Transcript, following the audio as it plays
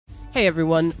Hey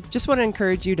everyone, just want to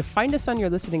encourage you to find us on your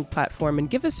listening platform and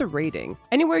give us a rating.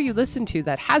 Anywhere you listen to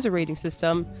that has a rating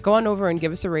system, go on over and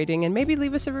give us a rating and maybe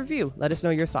leave us a review. Let us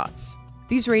know your thoughts.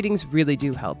 These ratings really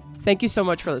do help. Thank you so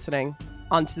much for listening.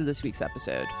 On to this week's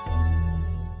episode.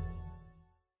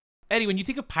 Eddie, when you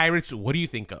think of pirates, what do you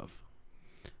think of?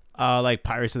 Like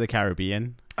Pirates of the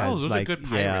Caribbean. Those are good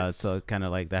pirates. Yeah, so kind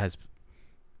of like that has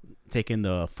taken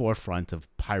the forefront of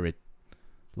pirate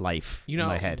life in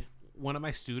my head. One of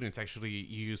my students actually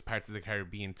used Pirates of the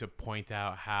Caribbean to point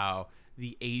out how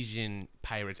the Asian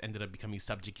pirates ended up becoming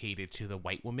subjugated to the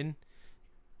white woman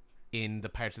in the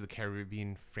Pirates of the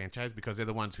Caribbean franchise because they're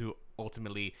the ones who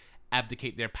ultimately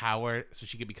abdicate their power so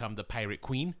she could become the pirate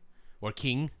queen or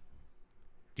king.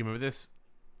 Do you remember this?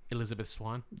 Elizabeth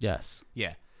Swann? Yes.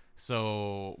 Yeah.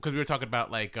 So, because we were talking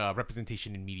about like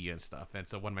representation in media and stuff. And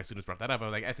so one of my students brought that up. I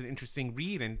was like, that's an interesting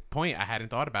read and point I hadn't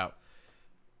thought about.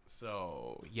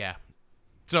 So, yeah.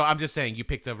 So I'm just saying, you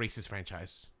picked a racist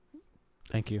franchise.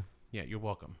 Thank you. Yeah, you're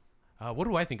welcome. What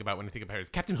do I think about when I think of pirates?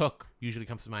 Captain Hook usually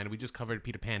comes to mind. We just covered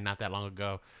Peter Pan not that long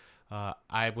ago.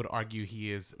 I would argue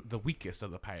he is the weakest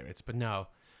of the pirates, but no.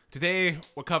 Today,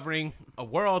 we're covering a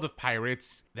world of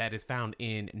pirates that is found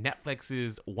in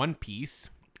Netflix's One Piece,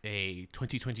 a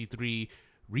 2023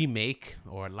 remake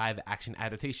or live-action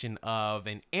adaptation of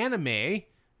an anime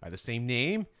by the same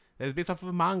name that is based off of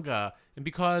a manga. And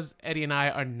because Eddie and I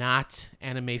are not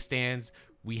anime stans,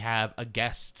 we have a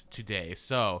guest today.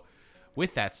 So,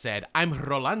 with that said, I'm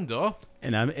Rolando.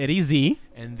 And I'm Eddie Z.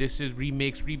 And this is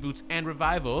Remakes, Reboots, and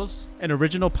Revivals. An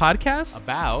original podcast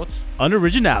about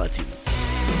unoriginality.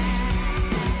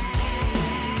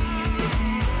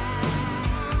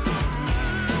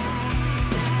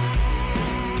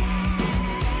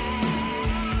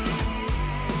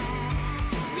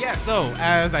 So,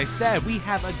 as I said, we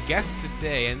have a guest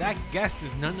today, and that guest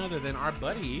is none other than our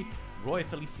buddy, Roy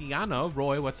Feliciano.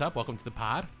 Roy, what's up? Welcome to the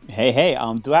pod. Hey,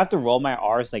 do I have to roll my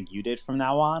R's like you did from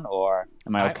now on, or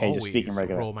am I okay just speaking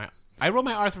regular? I roll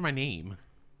my R's for my name.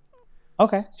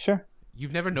 Okay, sure.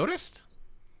 You've never noticed?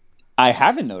 I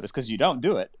haven't noticed because you don't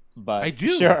do it, but I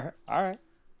do. Sure. All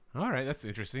right, that's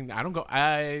interesting. I don't go.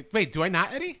 Wait, do I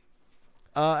not, Eddie?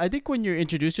 I think when you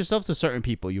introduce yourself to certain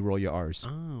people, you roll your R's.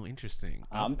 Oh, interesting.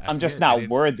 I'm just not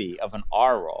worthy of an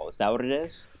R roll. Is that what it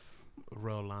is?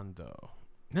 Rolando.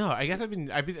 No, I guess I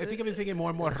think I've been thinking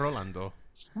more and more Rolando.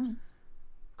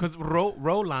 Because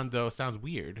Rolando sounds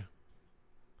weird.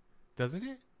 Doesn't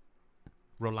it?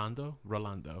 Rolando?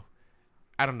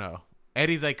 I don't know.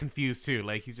 Eddie's like confused too.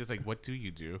 Like he's just like, what do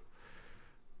you do?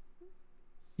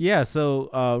 Yeah, so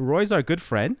Roy's our good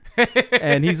friend,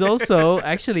 and he's also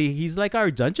he's like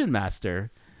our dungeon master.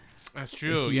 That's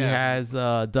true. He has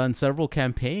done several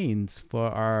campaigns for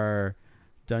our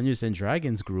Dungeons and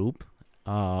Dragons group.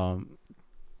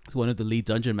 He's one of the lead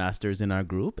dungeon masters in our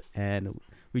group, and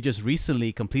we just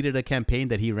recently completed a campaign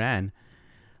that he ran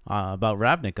about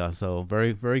Ravnica. So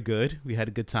very, very good. We had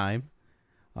a good time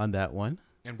on that one.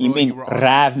 And Roy, you mean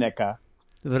Ravnica?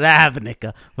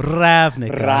 Ravnica.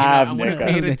 I want to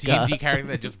create a D&D character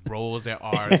that just rolls their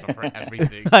R's for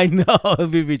everything. I know. It'll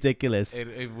be ridiculous.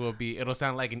 It'll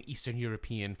sound like an Eastern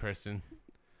European person.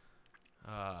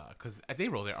 Because they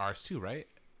roll their R's too, right?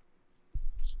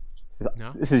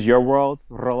 No? This is your world,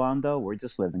 Rolando. We're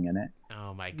just living in it.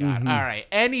 Oh, my God. Mm-hmm. All right.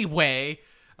 Anyway,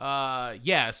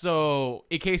 so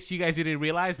in case you guys didn't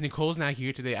realize, Nicole's not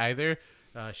here today either.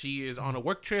 She is on a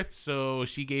work trip, so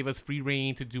she gave us free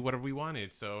reign to do whatever we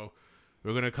wanted. So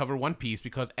we're going to cover One Piece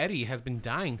because Eddie has been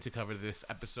dying to cover this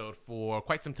episode for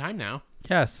quite some time now.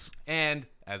 Yes. And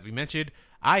as we mentioned,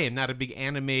 I am not a big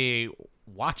anime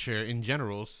watcher in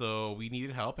general, so we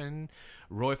needed help. And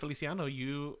Roy Feliciano,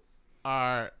 you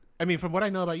are, from what I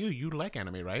know about you, you like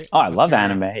anime, right? Oh, I love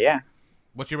anime, yeah.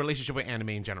 What's your relationship with anime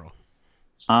in general?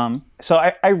 So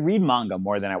I read manga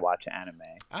more than I watch anime.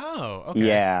 Oh, okay.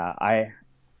 Yeah, I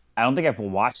don't think I've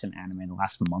watched an anime in the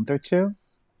last month or two.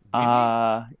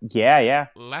 Really? Yeah.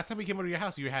 Last time we came over to your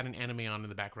house, you had an anime on in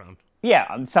the background. Yeah,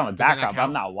 I'm selling the background, but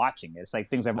I'm not watching it. It's like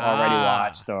things I've already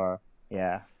watched or,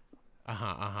 yeah.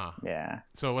 Yeah.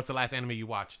 So what's the last anime you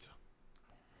watched?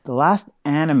 The last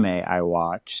anime I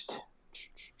watched...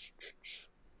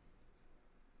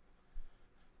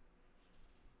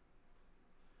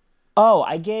 Oh,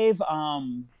 I gave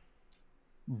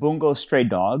Bungo Stray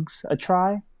Dogs a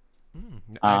try.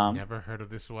 I've never heard of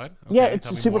this one. Okay, yeah, it's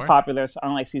super popular. So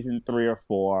on like season 3 or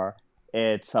 4.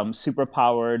 It's super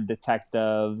powered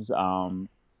detectives.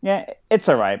 Yeah, it's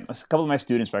all right. A couple of my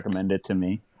students recommended it to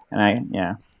me, and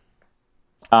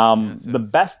the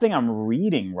best thing I'm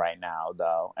reading right now,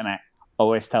 though, and I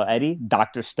always tell Eddie,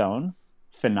 Dr. Stone,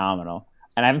 phenomenal.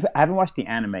 And I haven't watched the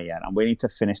anime yet. I'm waiting to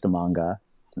finish the manga,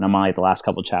 and I'm on like the last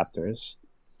couple chapters.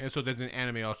 And so there's an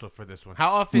anime also for this one. How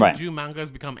often Right. do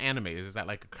mangas become animes? Is that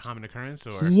like a common occurrence,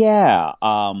 or? Yeah,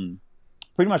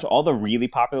 pretty much all the really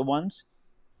popular ones,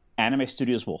 anime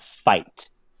studios will fight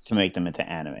to make them into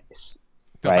animes.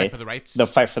 They'll right? fight for the rights? They'll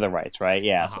fight for the rights, right?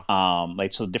 Yeah.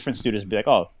 Like, so different studios will be like,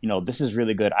 oh, this is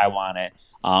really good. I want it.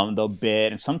 They'll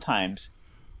bid, and sometimes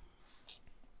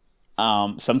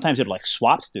it'll like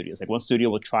swap studios. Like one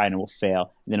studio will try and it will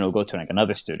fail, and then it'll go to like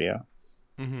another studio.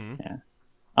 Mm-hmm. Yeah.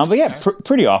 But yeah,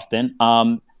 pretty often.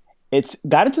 It's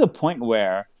gotten to the point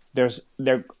where there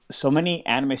so many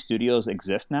anime studios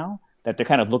exist now that they're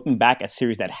kind of looking back at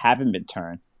series that haven't been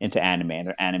turned into anime, and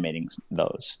they're animating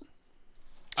those.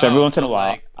 So every once in a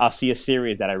while, I'll see a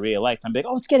series that I really liked. I'm like,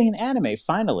 oh, it's getting an anime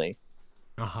finally.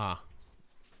 I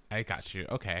got you.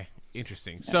 Okay,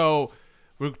 interesting. Yeah. So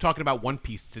we're talking about One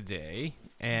Piece today,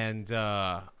 and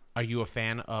are you a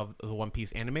fan of the One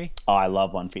Piece anime? Oh, I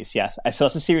love One Piece. Yes, so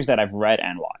it's a series that I've read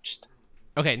and watched.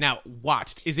 Okay, now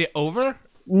watched. Is it over?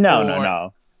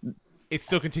 No. It's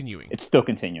still continuing. It's still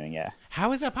continuing. Yeah.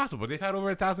 How is that possible? They've had over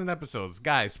 1,000 episodes.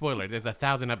 Guys, spoiler: there's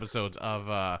 1,000 episodes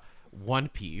of One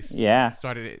Piece. Yeah. It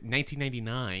started in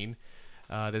 1999.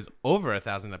 There's over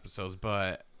 1,000 episodes,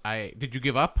 but did you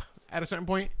give up at a certain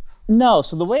point? No.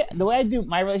 So the way I do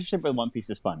my relationship with One Piece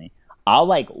is funny. I'll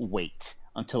like wait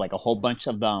until like a whole bunch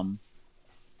of them.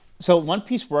 So One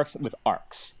Piece works with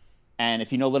arcs, and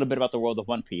if you know a little bit about the world of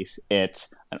One Piece,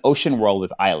 it's an ocean world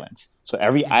with islands. So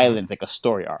every island's like a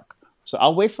story arc. So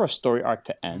I'll wait for a story arc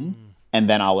to end, and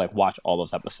then I'll like watch all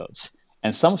those episodes.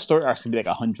 And some story arcs can be like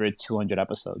 100, 200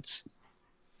 episodes.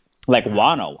 Like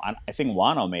Wano. I think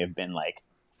Wano may have been like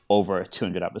over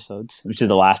 200 episodes, which is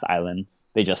the last island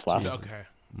they just left. Okay.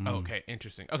 Okay,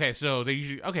 interesting. Okay, so they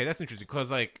usually... Okay, that's interesting,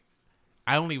 because like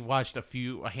I only watched a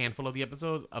handful of the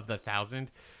episodes of the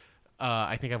 1,000.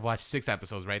 I think I've watched 6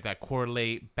 episodes, right? That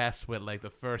correlate best with like the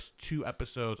first 2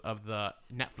 episodes of the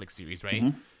Netflix series,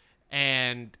 right?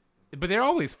 But they're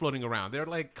always floating around. They're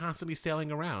like constantly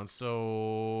sailing around.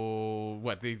 So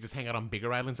what? They just hang out on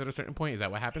bigger islands at a certain point? Is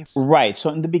that what happens? Right. So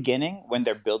in the beginning, when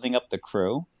they're building up the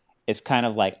crew, it's kind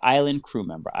of like island crew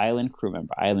member, island crew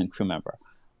member, island crew member.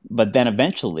 But then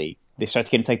eventually they start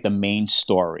to get into like the main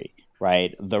story,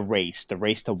 right? The race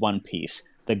to One Piece,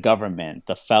 the government,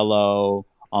 the fellow,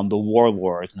 the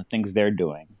warlords, and the things they're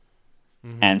doing.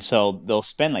 And so they'll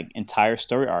spend like entire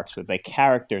story arcs with like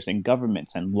characters and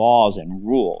governments and laws and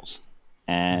rules.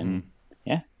 And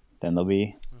then they'll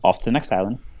be off to the next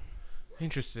island.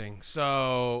 Interesting.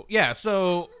 So,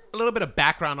 so a little bit of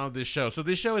background on this show. So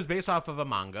this show is based off of a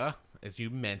manga, as you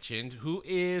mentioned. Who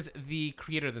is the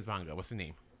creator of this manga? What's the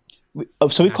name?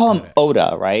 So we call him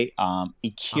Oda, right?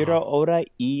 Ichiro Oda,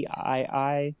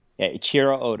 E-I-I. Yeah,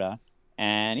 Ichiro Oda.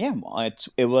 And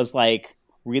it was like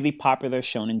really popular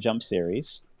Shonen Jump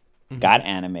series, got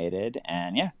animated,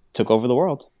 and took over the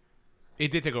world.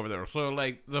 It did take over the world. So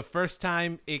like the first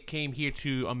time it came here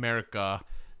to America,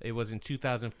 it was in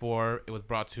 2004. It was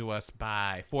brought to us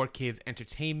by 4Kids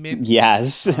Entertainment.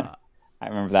 Yes, I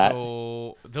remember that.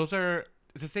 So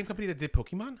it's the same company that did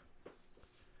Pokemon?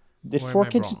 Did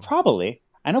 4Kids? Probably.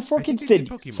 I know 4Kids did.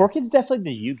 4Kids definitely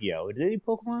did Yu-Gi-Oh. Did they do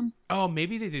Pokemon? Oh,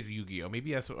 maybe they did Yu-Gi-Oh.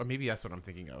 Maybe that's what I'm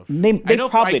thinking of. They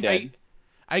probably did.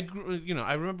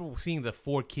 I remember seeing the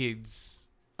 4Kids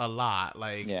a lot,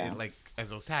 like as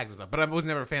those tags and stuff. But I was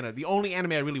never a fan of. The only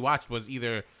anime I really watched was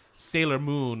either Sailor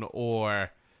Moon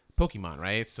or Pokemon,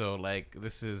 right? So like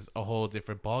this is a whole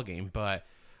different ballgame. But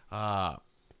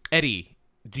Eddie,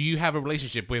 do you have a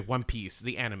relationship with One Piece,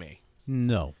 the anime?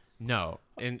 No.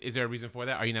 And is there a reason for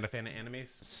that? Are you not a fan of animes?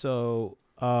 So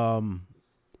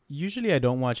usually I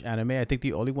don't watch anime. I think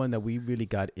the only one that we really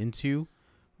got into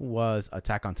was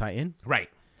Attack on Titan. Right.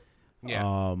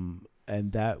 Yeah.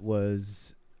 And that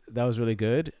was really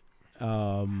good.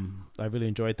 I really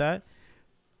enjoyed that.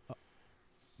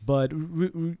 But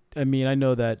I mean, I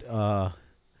know that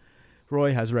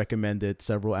Roy has recommended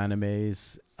several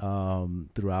animes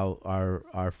throughout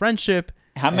our friendship.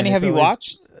 How many have you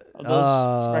watched of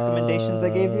those recommendations I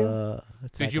gave you?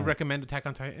 Did you recommend Attack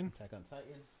on Titan? Attack on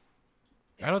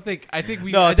Titan. I think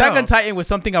we. No, Attack on Titan was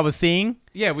something I was seeing.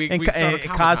 Yeah, we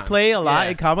cosplay a lot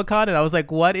at Comic-Con, and I was like,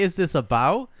 "What is this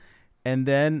about?" And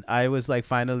then I was like,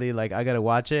 finally, like, I gotta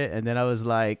watch it, and then I was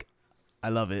like, "I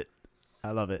love it.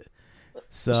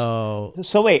 So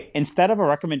wait, instead of a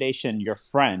recommendation your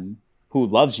friend who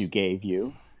loves you gave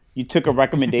you, you took a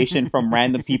recommendation from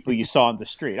random people you saw on the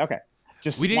street. Okay.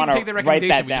 We didn't take the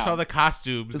recommendation. We just saw the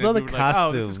costumes. Saw the costumes. Like,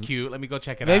 oh, this is cute. Let me go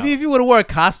check it out. Maybe if you would have wore a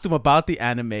costume about the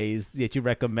animes that you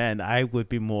recommend, I would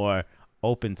be more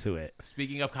open to it.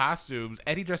 Speaking of costumes,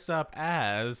 Eddie dressed up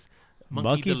as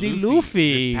Monkey D. this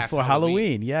Luffy past for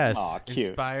Halloween. Yes. Aw, cute.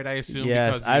 Inspired, I assume.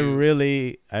 Yes, because I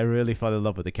really fell in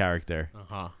love with the character.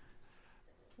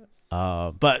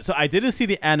 But so I didn't see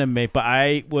the anime, but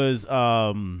I was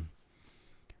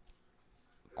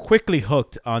quickly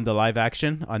hooked on the live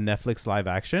action on Netflix live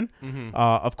action.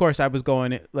 Of course, I was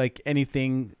going like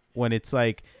anything when it's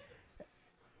like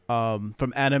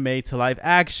from anime to live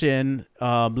action.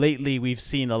 Lately, we've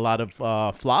seen a lot of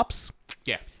flops.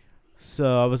 Yeah.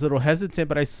 So I was a little hesitant,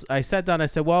 but I sat down. I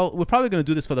said, well, we're probably going to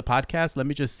do this for the podcast. Let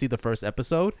me just see the first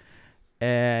episode.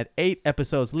 And 8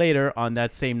 episodes later on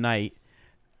that same night,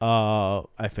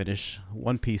 I finished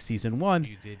One Piece season 1.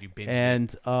 You did. You binged and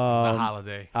it. It was a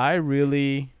holiday. I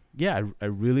really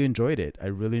enjoyed it. I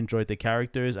really enjoyed the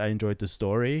characters. I enjoyed the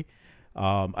story.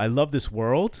 I love this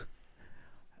world.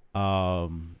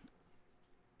 And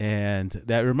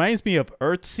that reminds me of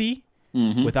Earthsea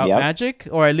without magic,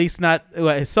 or at least not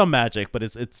it's some magic, but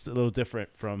it's a little different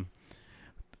from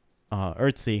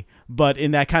Earthsea. But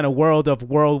in that kind of world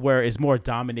where it's more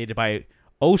dominated by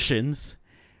oceans,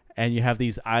 and you have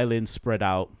these islands spread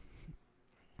out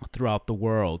throughout the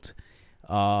world.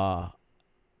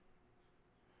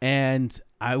 And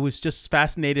I was just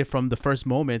fascinated from the first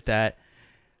moment that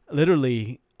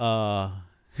literally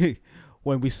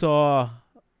when we saw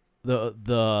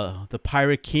the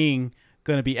Pirate King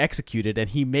going to be executed,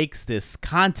 and he makes this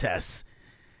contest,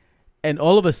 and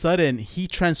all of a sudden he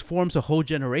transforms a whole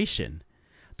generation.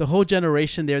 The whole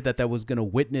generation there that was going to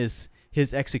witness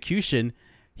his execution,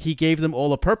 he gave them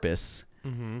all a purpose.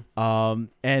 And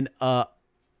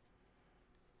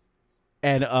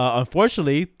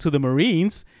unfortunately to the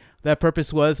Marines, that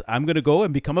purpose was, I'm going to go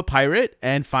and become a pirate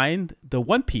and find the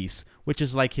One Piece, which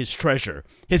is like his treasure,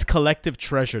 his collective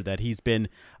treasure that he's been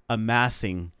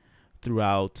amassing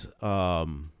throughout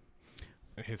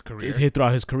his career.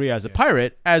 Throughout his career as a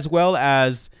pirate, as well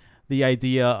as the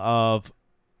idea of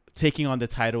taking on the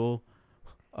title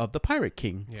of the Pirate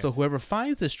King. Yeah. So whoever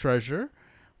finds this treasure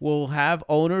will have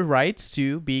owner rights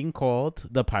to being called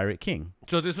the Pirate King.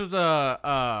 So this was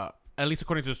at least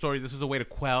according to the story, this is a way to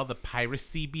quell the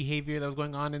piracy behavior that was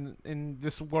going on in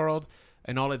this world.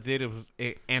 And all it did was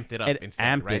it amped it up.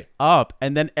 It up.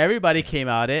 And then everybody came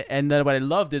at it. And then what I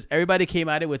loved is everybody came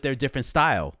at it with their different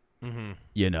style.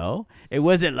 You know? It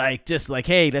wasn't like just like,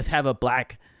 hey, let's have a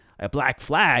black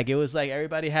flag. It was like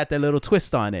everybody had their little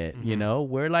twist on it. You know?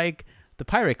 We're like the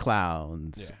pirate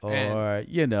clowns. Yeah. Or,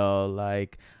 you know,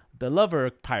 like the lover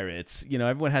pirates. You know,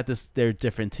 everyone had their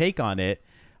different take on it.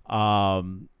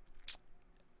 And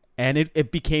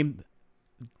it became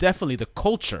definitely the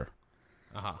culture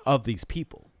of these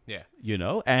people. Yeah. You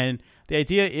know? And the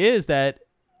idea is that,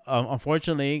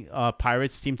 unfortunately,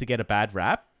 pirates seem to get a bad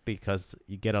rap because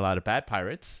you get a lot of bad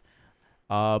pirates.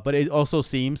 But it also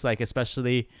seems like,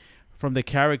 especially from the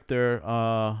character,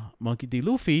 Monkey D.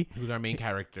 Luffy. Who's our main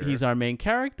character. He's our main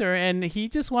character. And he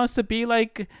just wants to be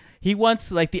like, he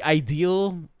wants like the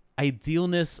idealness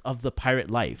of the pirate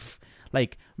life.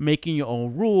 Like making your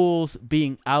own rules,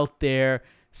 being out there,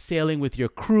 sailing with your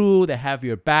crew that have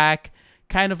your back,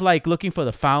 kind of like looking for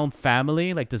the found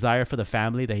family, like desire for the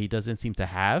family that he doesn't seem to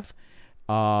have.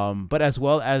 But as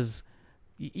well as,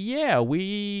 yeah,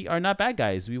 we are not bad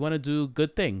guys. We want to do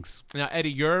good things. Now,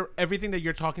 Eddie, everything that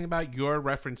you're talking about, you're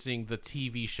referencing the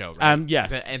TV show, right?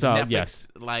 Yes. Netflix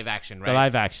live action, right? The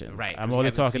live action. Right. I'm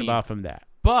only talking about from that.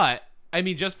 But I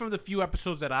mean, just from the few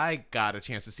episodes that I got a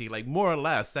chance to see, like more or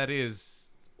less, that is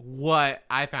what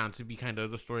I found to be kind of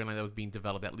the storyline that was being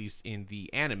developed, at least in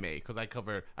the anime. Because I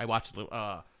watched, like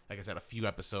I said, a few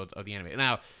episodes of the anime.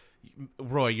 Now,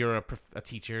 Roy, you're a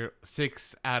teacher.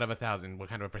 6 out of 1,000. What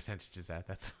kind of a percentage is that?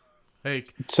 That's like.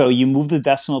 So you move the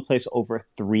decimal place over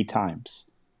 3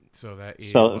 times. So that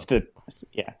is. So if 3. So,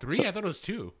 I thought it was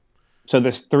 2. So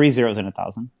there's 3 zeros in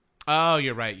 1,000. Oh,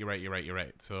 you're right.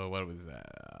 So what was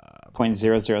that?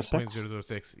 0.006.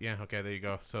 0.006. Yeah, okay, there you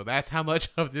go. So that's how much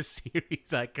of this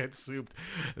series I consumed.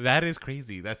 That is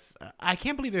crazy. I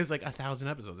can't believe there's like 1,000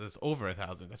 episodes. There's over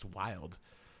 1,000. That's wild.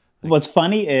 What's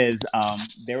funny is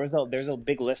there's a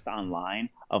big list online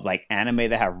of like anime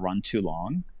that have run too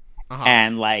long,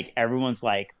 and like everyone's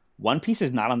like, One Piece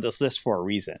is not on this list for a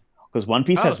reason, because One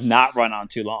Piece has not run on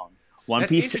too long. One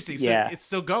Piece, interesting. Yeah, so it's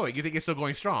still going. You think it's still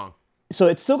going strong? So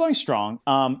it's still going strong.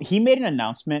 He made an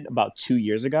announcement about 2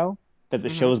 years ago that the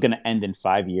show is going to end in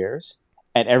 5 years,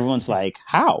 and everyone's like,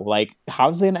 "How? Like,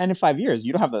 how's it going to end in 5 years?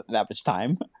 You don't have that much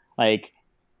time." Like,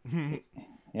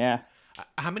 yeah.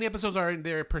 How many episodes are in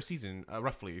there per season,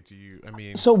 roughly?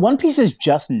 So One Piece is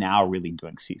just now really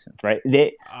doing seasons, right?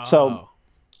 Let's talk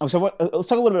a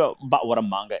little bit about what a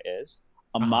manga is.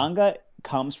 A manga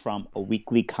comes from a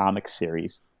weekly comic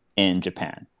series in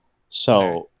Japan.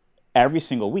 So every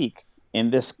single week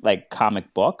in this like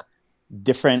comic book,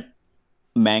 different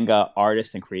manga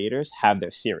artists and creators have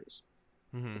their series.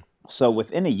 Mm-hmm. So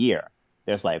within a year,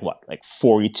 there's like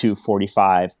 42,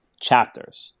 45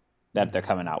 chapters that they're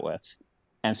coming out with.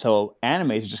 And so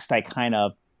anime is just like kind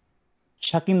of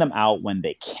chucking them out when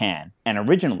they can. And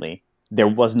originally, there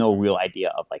was no real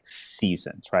idea of like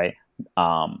seasons, right?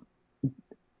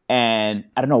 And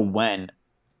I don't know when,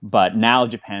 but now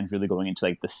Japan's really going into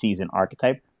like the season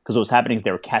archetype, because what was happening is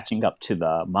they were catching up to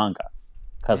the manga,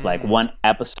 because like one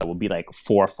episode would be like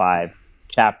 4 or 5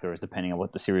 chapters depending on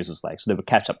what the series was like, so they would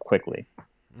catch up quickly.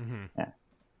 Yeah.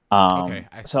 Okay,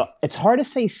 so it's hard to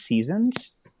say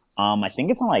seasons. I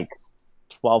think it's on like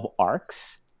 12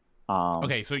 arcs.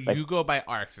 Okay, so like, you go by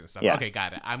arcs and stuff. Yeah. Okay,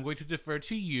 got it. I'm going to defer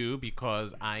to you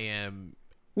because I am.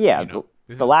 Yeah,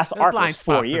 the last arc was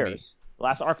 4 me. years. The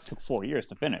last arc took 4 years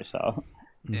to finish. So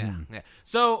Yeah.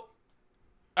 So,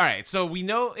 all right. So we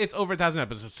know it's over 1,000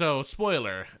 episodes. So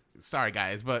spoiler. Sorry,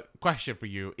 guys, but question for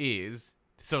you is: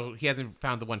 so he hasn't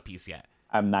found the One Piece yet.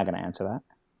 I'm not gonna answer that.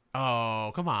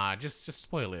 Oh, come on! Just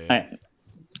spoil it.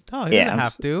 Oh, he doesn't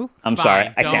have to. I'm Fine,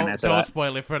 sorry, I can't answer Don't that.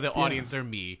 spoil it for the audience or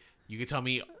me. You can tell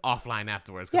me offline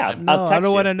afterwards. Yeah, No, I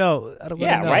don't want to know. I don't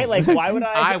want to know. right? Like, why would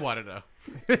I? I want to know.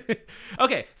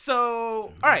 Okay,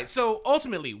 so all right, so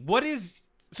ultimately, why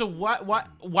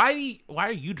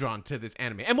are you drawn to this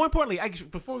anime? And more importantly,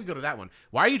 before we go to that one,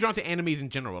 why are you drawn to animes in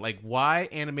general? Like, why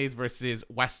animes versus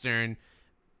Western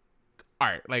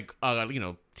art, like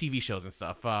TV shows and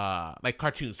stuff, like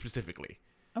cartoons specifically?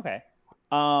 Okay.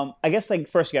 I guess like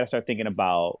first you got to start thinking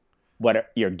about what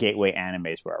your gateway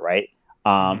animes were, right?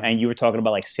 And you were talking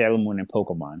about like Sailor Moon and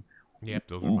Pokemon. Yep,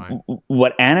 those are mine.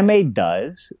 What anime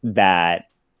does that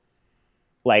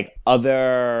like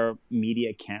other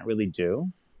media can't really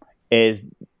do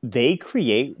is they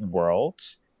create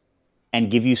worlds and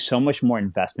give you so much more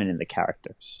investment in the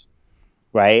characters,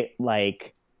 right?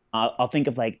 Like I'll think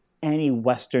of like any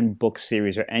Western book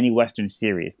series or any Western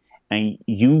series, and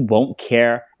you won't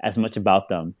care as much about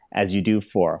them as you do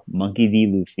for Monkey D.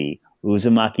 Luffy,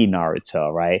 Uzumaki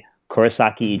Naruto, right?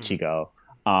 Kurosaki Ichigo.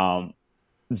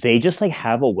 They just like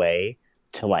have a way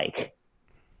to like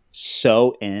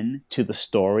sew in to the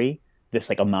story this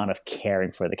like amount of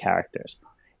caring for the characters.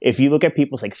 If you look at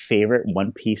people's like favorite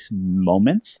One Piece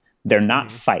moments, they're not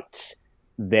fights.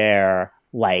 They're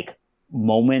like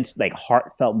moments, like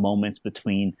heartfelt moments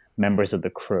between members of the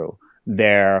crew.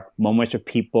 They're moments where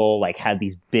people like have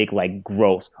these big like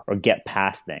growths or get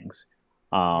past things.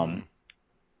 And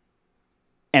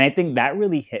I think that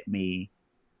really hit me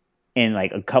in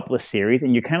like a couple of series,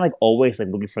 and you're kind of like always like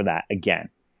looking for that again.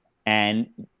 And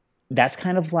that's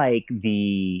kind of like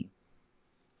the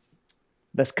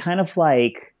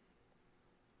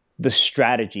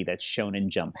strategy that Shonen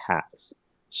Jump has.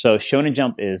 So Shonen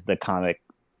Jump is the comic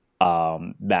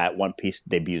that One Piece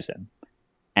debuts in.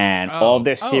 And all of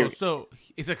their series. So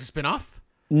it's like a spin-off?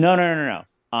 No.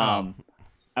 I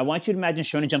want you to imagine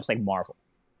Shonen Jump's like Marvel.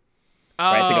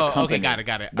 Oh, right? It's like a company okay,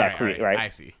 got it. Right? I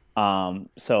see.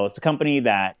 So it's a company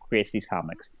that creates these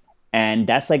comics. And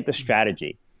that's like the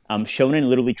strategy. Shonen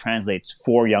literally translates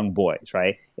for young boys,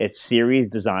 right? It's series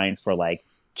designed for like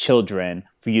children,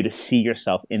 for you to see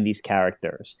yourself in these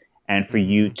characters and for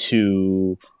you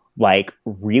to like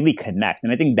really connect.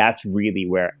 And I think that's really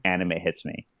where anime hits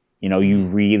me. You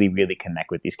really, really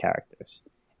connect with these characters.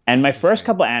 And my first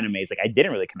couple of animes, like I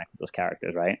didn't really connect with those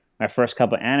characters, right? My first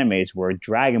couple of animes were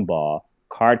Dragon Ball,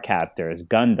 Card Captors,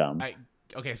 Gundam.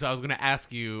 Okay, so I was going to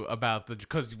ask you about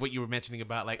because what you were mentioning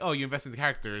about like, oh, you invest in the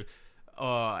characters,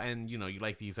 and you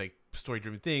like these like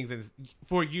story-driven things. And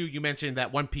for you mentioned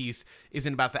that One Piece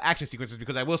isn't about the action sequences,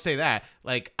 because I will say that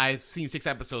like I've seen 6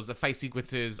 episodes, the fight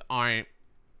sequences aren't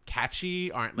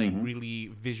catchy, aren't like really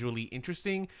visually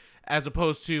interesting, as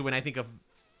opposed to when I think of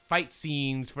fight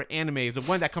scenes for animes, the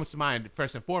one that comes to mind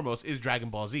first and foremost is Dragon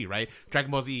Ball Z, right? Dragon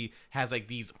Ball Z has like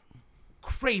these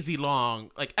crazy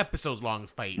long, like episodes long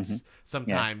fights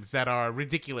sometimes that are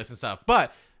ridiculous and stuff.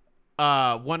 But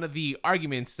one of the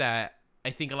arguments that I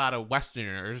think a lot of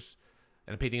Westerners,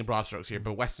 and I'm painting in broad strokes here,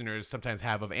 but Westerners sometimes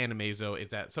have of animes though,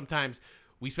 is that sometimes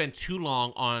we spend too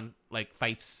long on like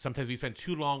fights. Sometimes we spend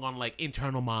too long on like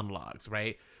internal monologues,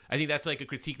 right? I think that's like a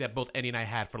critique that both Eddie and I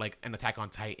had for like an Attack on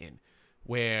Titan,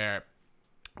 where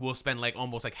we'll spend like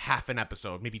almost like half an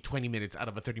episode, maybe 20 minutes out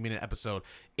of a 30-minute episode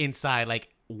inside like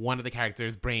one of the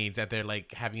characters' brains that they're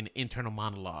like having an internal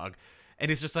monologue.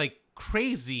 And it's just like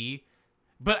crazy.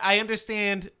 But I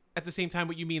understand at the same time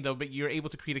what you mean though, but you're able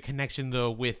to create a connection though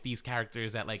with these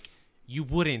characters that like you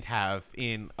wouldn't have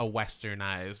in a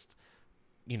westernized,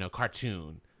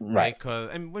 cartoon, Right. right? Because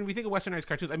when we think of westernized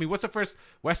cartoons, I mean, what's the first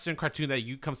Western cartoon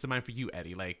that comes to mind for you,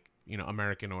 Eddie? Like,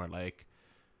 American or like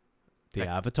The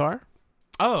Avatar.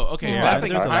 Oh, okay. Yeah, Well, that's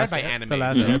like Avatar. inspired by anime. The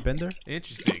Last so- Airbender.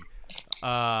 Interesting.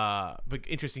 But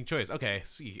interesting choice. Okay,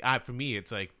 see, for me,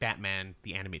 it's like Batman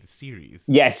the animated series.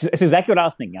 Yes, it's exactly what I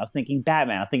was thinking. I was thinking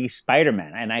Batman. I was thinking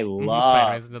Spider-Man, and I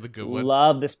Spider-Man's another good one.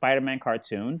 love the Spider-Man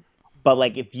cartoon. But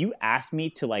like, if you asked me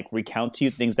to like recount to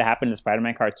you things that happened in the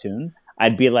Spider-Man cartoon,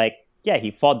 I'd be like, yeah,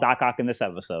 he fought Doc Ock in this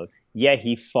episode. Yeah,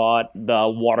 he fought the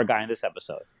water guy in this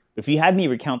episode. If you had me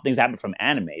recount things that happened from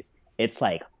animes, it's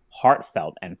like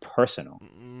heartfelt and personal.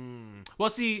 Well,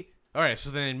 see, all right,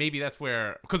 so then maybe that's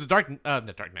where, because the Dark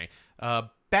Knight,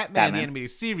 Batman the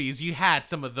animated series, you had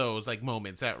some of those like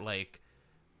moments that like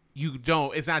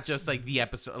it's not just like the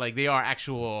episode, like they are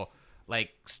actual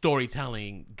like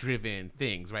storytelling driven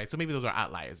things, right? So maybe those are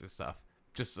outliers and stuff.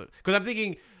 Just because I'm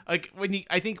thinking like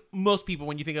I think most people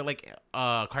when you think of like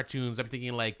cartoons, I'm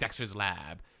thinking like Dexter's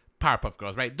Lab, Powerpuff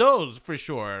Girls, right? Those for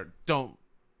sure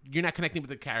you're not connecting with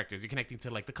the characters. You're connecting to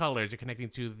like the colors. You're connecting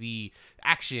to the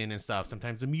action and stuff.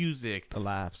 Sometimes the music, The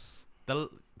laughs.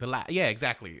 yeah,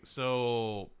 exactly.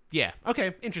 So yeah,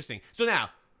 okay, interesting. So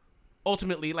now,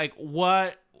 ultimately, like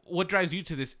what drives you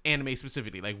to this anime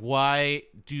specifically? Like, why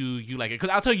do you like it? Because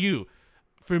I'll tell you,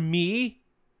 for me,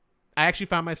 I actually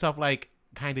found myself like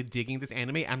kind of digging this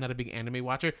anime. I'm not a big anime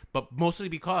watcher, but mostly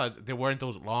because there weren't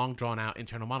those long, drawn out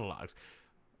internal monologues.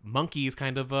 Monkey is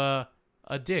kind of a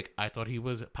dick. I thought he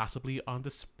was possibly on the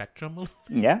spectrum. A little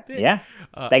Yeah, bit. yeah.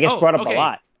 That gets brought up okay. a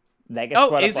lot. That gets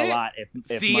brought is up a it? lot. If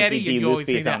See, Monkey Eddie, D. you always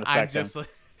Luffy say is on that. the I'm spectrum. just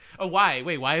like, why?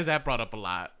 Wait, why is that brought up a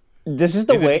lot? This is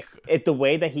the Is it way the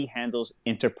way that he handles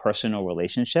interpersonal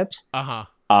relationships.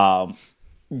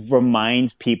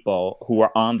 Reminds people who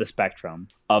are on the spectrum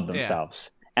of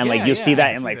themselves, and like you see I that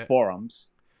can in see like that.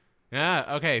 forums.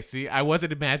 Yeah. Okay. See, I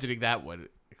wasn't imagining that one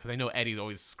because I know Eddie's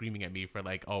always screaming at me for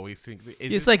like always thinking.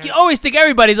 It's like you always think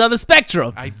everybody's on the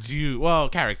spectrum. I do. Well,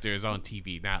 characters on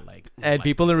TV, not like And like,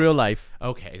 people in real life.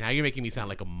 Okay, now you're making me sound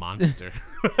like a monster.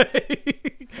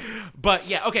 But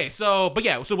yeah, okay. So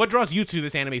what draws you to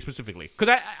this anime specifically?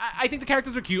 Because I think the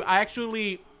characters are cute. I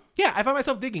found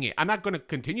myself digging it. I'm not going to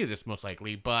continue this most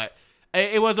likely, but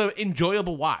it was an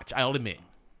enjoyable watch. I'll admit.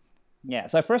 Yeah,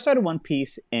 so I first started One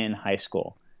Piece in high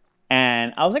school,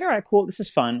 and I was like, all right, cool, this is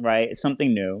fun, right? It's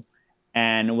something new.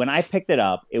 And when I picked it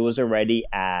up, it was already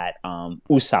at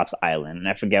Usopp's Island, and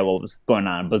I forget what was going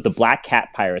on, but the Black Cat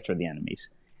Pirates were the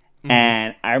enemies. Mm-hmm.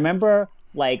 And I remember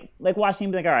like watching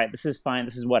and be like, all right, this is fine,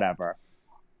 this is whatever.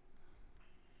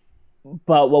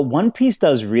 But what One Piece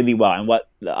does really well, and what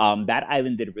that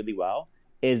island did really well,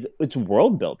 is its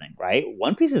world building, right?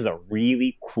 One Piece is a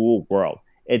really cool world.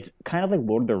 It's kind of like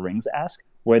Lord of the Rings-esque,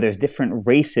 where there's different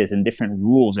races and different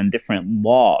rules and different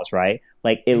laws, right?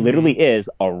 Like, it literally is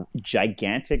a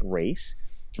gigantic race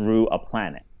through a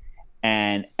planet.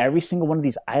 And every single one of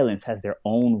these islands has their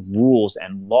own rules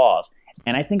and laws.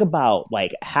 And I think about,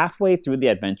 like, halfway through the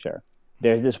adventure,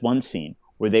 there's this one scene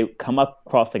where they come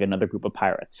across, like, another group of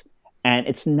pirates. And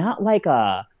it's not like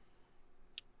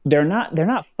they're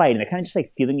not fighting. They're kind of just,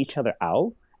 like, feeling each other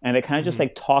out. And they're kind of just,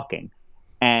 like, talking.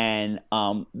 And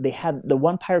the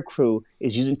one pirate crew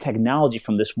is using technology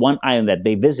from this one island that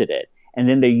they visited, and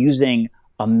then they're using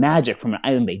a magic from an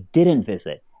island they didn't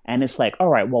visit. And it's like, all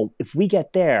right, well, if we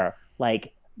get there,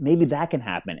 like maybe that can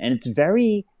happen. And it's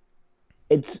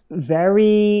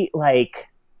very like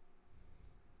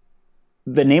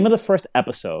the name of the first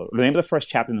episode, the name of the first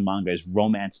chapter in the manga is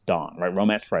Romance Dawn, right?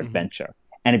 Romance for adventure.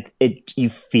 And you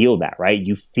feel that, right?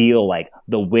 You feel like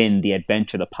the wind, the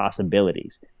adventure, the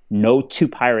possibilities. No two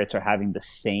pirates are having the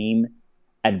same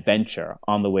adventure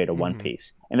on the way to One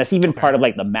Piece. And that's even part of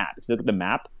like the map. If you look at the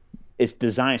map, it's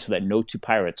designed so that no two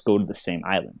pirates go to the same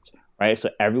islands, right? So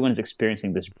everyone's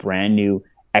experiencing this brand new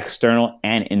external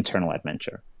and internal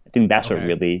adventure. I think that's what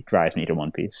really drives me to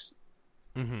One Piece.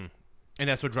 Mm-hmm. And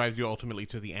that's what drives you ultimately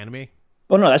to the anime?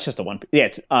 Oh, no, that's just the One Piece. Yeah,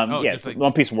 it's it's like,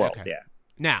 One Piece world, yeah.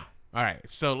 Now, all right,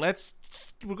 so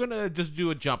we're going to just do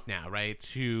a jump now, right?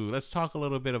 Let's talk a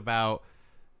little bit about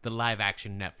the live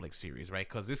action Netflix series, right?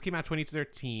 Because this came out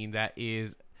 2013. That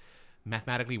is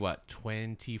mathematically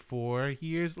 24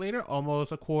 years later,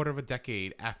 almost a quarter of a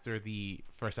decade after the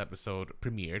first episode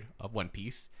premiered of One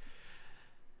Piece.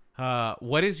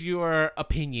 What is your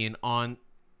opinion on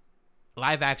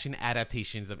live action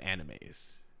adaptations of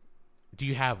animes? Do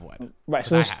you have one? Right,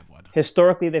 so I have one.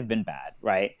 Historically, they've been bad,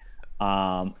 right?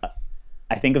 I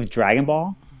think of Dragon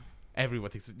Ball.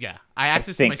 Everyone thinks, yeah. I asked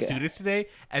this to my students today,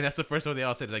 and that's the first one they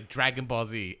all said. It's like Dragon Ball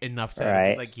Z. Enough said. Right.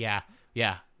 It's like, yeah.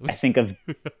 I think of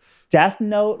Death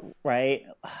Note, right?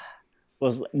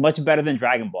 was much better than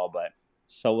Dragon Ball, but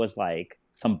so was like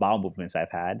some bowel movements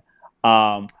I've had. You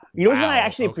know which one I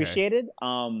actually appreciated?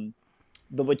 The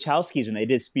Wachowskis when they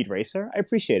did Speed Racer. I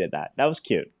appreciated that. That was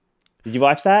cute. Did you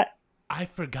watch that? I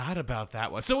forgot about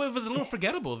that one. So it was a little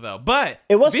forgettable though, but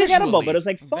it was forgettable, but it was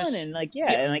like fun and like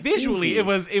and like visually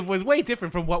easy. it was way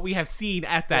different from what we have seen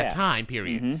at that time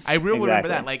period. Mm-hmm. I really remember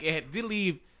that. Like it did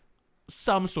leave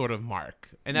some sort of mark,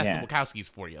 and that's the Wachowskis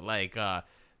for you. Like,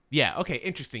 okay,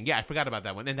 interesting. Yeah, I forgot about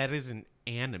that one, and that is an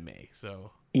anime.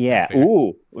 So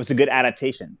ooh, it was a good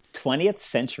adaptation. 20th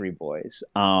Century Boys.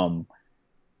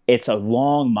 It's a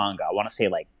long manga. I want to say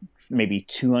like maybe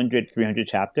 200, 300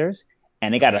 chapters.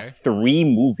 And they got a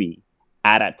 3-movie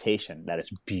adaptation that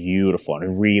is beautiful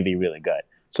and really, really good.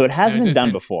 So it has been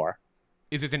done before.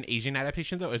 Is this an Asian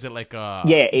adaptation though? Is it like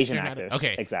Asian actors?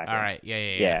 Okay, exactly. All right,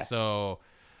 yeah. So,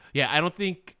 I don't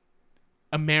think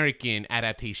American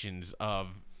adaptations of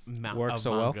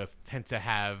mangas tend to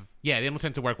have. Yeah, they don't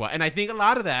tend to work well, and I think a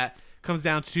lot of that comes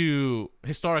down to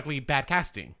historically bad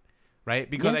casting, right?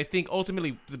 Because I think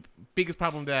ultimately the biggest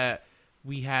problem that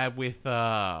we had with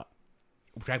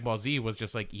Dragon Ball Z was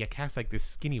just like you cast like this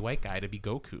skinny white guy to be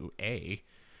Goku,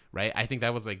 right? I think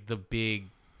that was like the big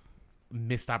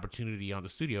missed opportunity on the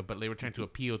studio, but they were trying to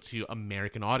appeal to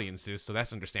American audiences, so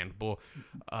that's understandable.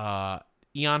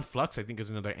 Aeon Flux, I think, is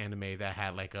another anime that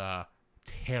had like a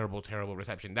terrible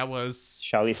reception. That was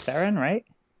Charlize Theron, right?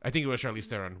 I think it was Charlize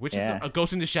Theron, which is a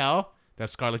Ghost in the Shell.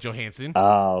 That's Scarlett Johansson.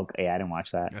 Oh, yeah, I didn't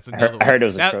watch that. That's I heard it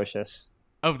was atrocious.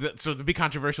 So the big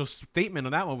controversial statement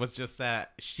on that one was just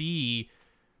that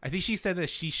I think she said that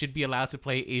she should be allowed to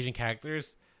play Asian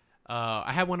characters.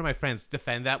 I had one of my friends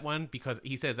defend that one because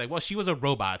he says like, well, she was a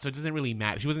robot, so it doesn't really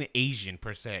matter. She wasn't Asian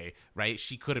per se, right?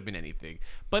 She could have been anything,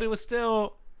 but it was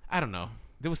still, I don't know.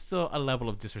 There was still a level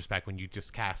of disrespect when you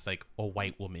just cast like a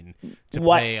white woman to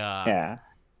play. You know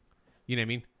what I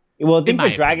mean? Well, the thing for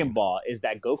Dragon Ball is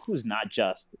that Goku's not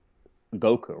just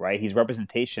Goku, right? He's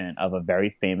representation of a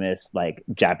very famous like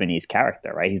Japanese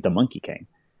character, right? He's the Monkey King.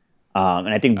 And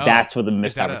I think that's where the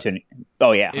missed opportunity.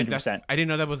 100%. I didn't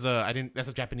know that was that's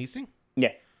a Japanese thing.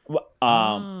 Yeah.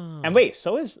 And wait,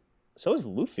 so is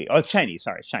Luffy. Oh, it's Chinese.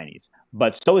 Sorry, it's Chinese.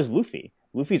 But so is Luffy.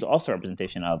 Luffy's also a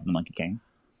representation of the Monkey King.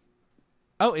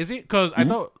 Oh, is it? Because I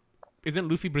thought, isn't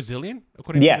Luffy Brazilian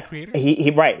according to the creator?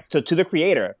 He right. So to the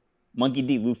creator, Monkey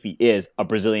D. Luffy is a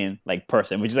Brazilian like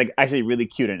person, which is like actually really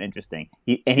cute and interesting.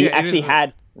 He actually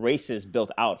had races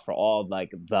built out for all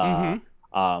like the.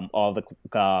 All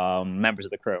the members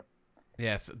of the crew.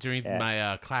 Yes, during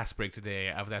my class break today,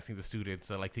 I was asking the students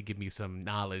like to give me some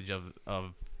knowledge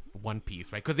of One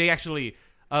Piece, right? Because they actually,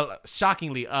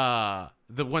 shockingly,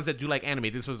 the ones that do like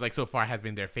anime, this was like so far has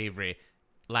been their favorite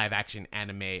live action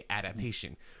anime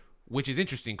adaptation, which is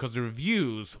interesting because the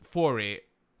reviews for it,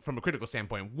 from a critical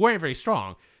standpoint, weren't very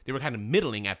strong. They were kind of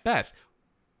middling at best.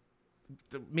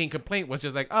 The main complaint was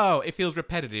just like, oh, it feels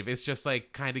repetitive. It's just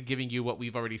like kind of giving you what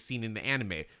we've already seen in the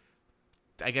anime.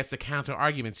 I guess the counter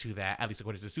argument to that, at least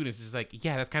according to the students, is like,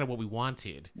 yeah, that's kind of what we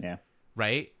wanted. Yeah.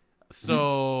 Right? So,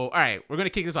 all right, we're going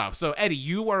to kick this off. So, Eddie,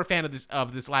 you are a fan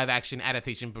of this live action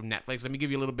adaptation from Netflix. Let me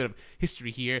give you a little bit of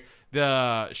history here.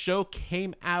 The show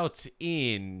came out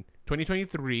in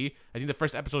 2023. I think the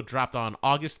first episode dropped on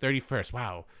August 31st.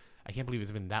 Wow. I can't believe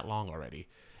it's been that long already.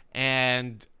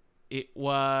 And it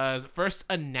was first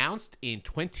announced in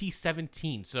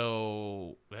 2017.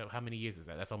 So how many years is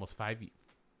that? That's almost 5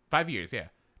 years. Yeah.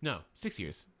 No, 6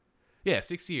 years. Yeah,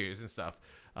 6 years and stuff.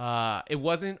 It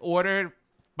wasn't ordered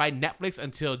by Netflix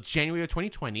until January of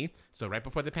 2020. So right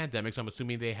before the pandemic. So I'm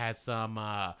assuming they had some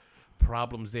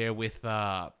problems there with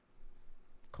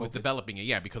developing it.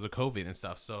 Yeah, because of COVID and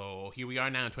stuff. So here we are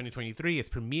now in 2023. It's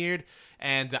premiered.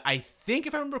 And I think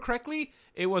if I remember correctly,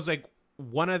 it was like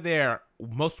one of their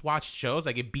most watched shows.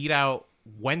 Like it beat out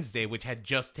Wednesday, which had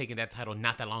just taken that title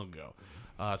not that long ago.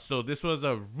 So this was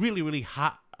a really, really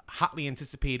hotly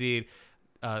anticipated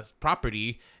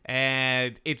property,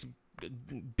 and it's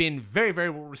been very, very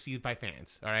well received by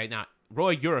fans. All right, now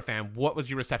Roy, you're a fan. What was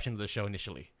your reception of the show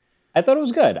initially? I thought it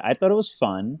was good. I thought it was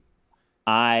fun.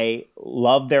 I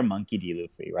love their Monkey D.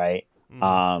 Luffy. Right,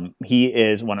 he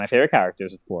is one of my favorite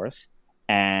characters, of course.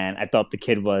 And I thought the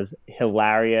kid was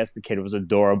hilarious. The kid was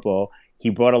adorable. He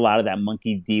brought a lot of that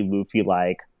Monkey D. Luffy,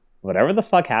 like, whatever the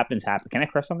fuck happens. Can I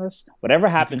curse on this? Whatever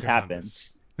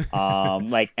happens.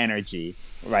 Like energy,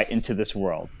 right, into this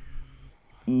world.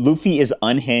 Luffy is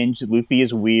unhinged. Luffy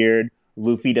is weird.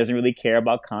 Luffy doesn't really care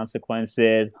about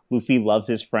consequences. Luffy loves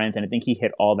his friends. And I think he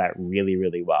hit all that really,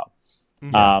 really well.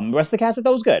 The rest of the cast I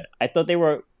thought was good. I thought they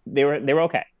were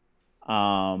okay.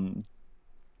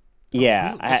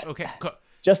 Yeah. Okay.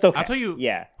 Just okay. I'll tell you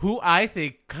who I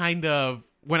think kind of,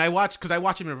 when I watch, because I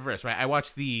watch him in reverse, right? I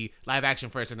watch the live action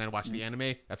first and then watch the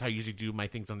anime. That's how I usually do my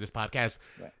things on this podcast.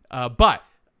 Right. But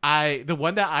the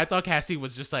one that I thought casting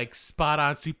was just like spot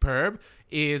on superb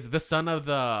is the son of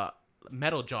the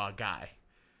Metal Jaw guy.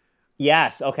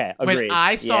 Yes. Okay. Agreed. When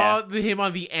I saw him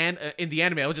on in the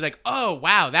anime, I was just like, oh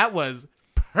wow, that was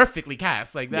perfectly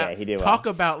cast. Like that. Yeah, he did talk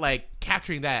well. about like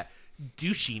capturing that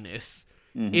douchiness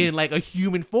in like a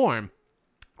human form.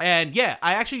 And yeah,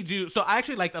 I actually do. So I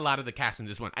actually liked a lot of the cast in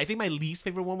this one. I think my least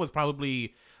favorite one was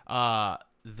probably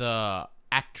the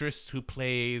actress who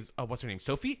plays what's her name,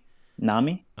 Sophie.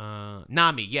 Nami?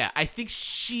 Nami, yeah. I think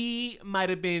she might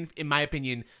have been, in my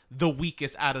opinion, the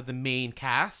weakest out of the main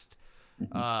cast.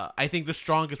 I think the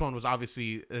strongest one was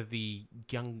obviously the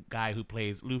young guy who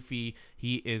plays Luffy.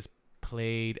 He is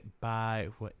played by,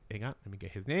 hang on, let me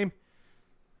get his name.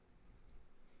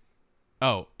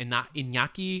 Oh,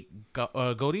 Iñaki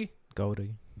Gotti?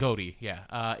 Gotti, yeah.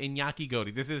 Iñaki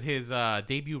Gotti. This is his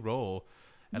debut role.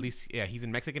 At least, yeah, he's a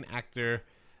Mexican actor.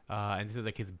 And this is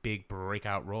like his big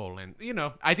breakout role. And, you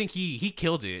know, I think he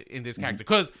killed it in this character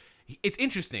because it's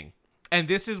interesting. And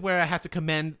this is where I have to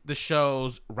commend the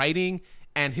show's writing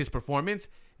and his performance.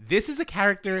 This is a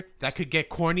character that could get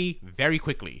corny very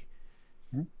quickly.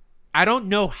 I don't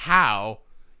know how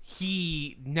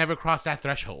he never crossed that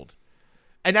threshold.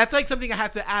 And that's like something I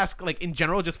have to ask, like in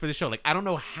general, just for the show. Like, I don't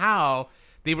know how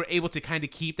they were able to kind of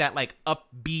keep that like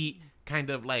upbeat kind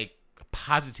of like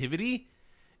positivity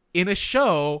in a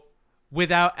show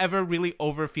without ever really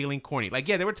over feeling corny. Like,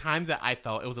 yeah, there were times that I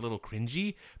felt it was a little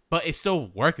cringy, but it still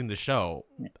worked in the show.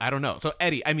 I don't know. So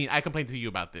Eddie, I mean, I complained to you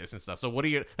about this and stuff. So what are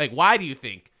your, like, why do you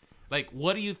think, like,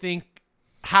 what do you think,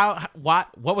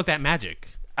 what was that magic?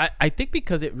 I think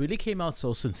because it really came out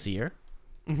so sincere.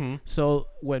 So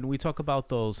when we talk about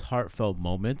those heartfelt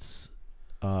moments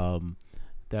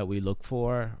that we look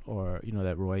for, or, you know,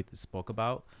 that Roy spoke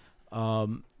about,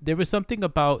 there was something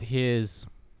about his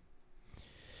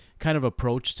kind of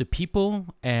approach to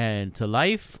people and to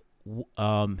life.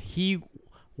 He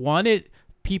wanted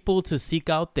people to seek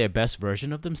out their best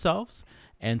version of themselves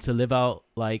and to live out,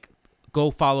 like,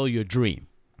 go follow your dream,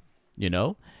 you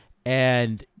know?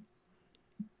 And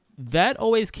that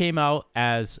always came out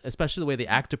as, especially the way the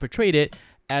actor portrayed it,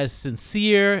 as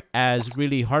sincere, as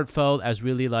really heartfelt, as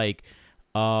really like,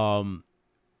 Monkey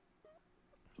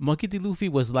D. Luffy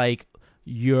was like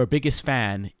your biggest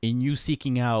fan in you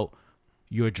seeking out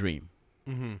your dream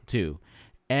too.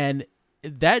 And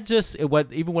that just,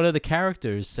 what even one of the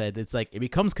characters said, it's like it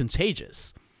becomes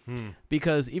contagious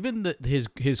because even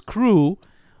his crew,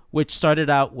 which started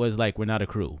out was like, we're not a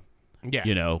crew,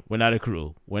 you know, we're not a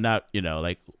crew, we're not, you know,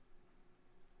 like,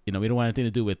 you know, we don't want anything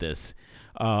to do with this,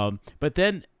 but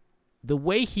then the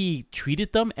way he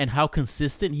treated them and how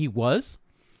consistent he was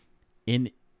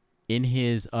in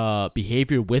his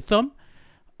behavior with them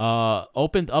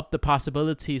opened up the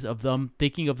possibilities of them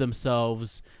thinking of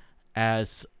themselves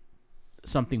as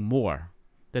something more,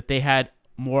 that they had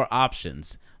more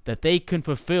options, that they can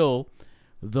fulfill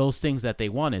those things that they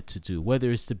wanted to do,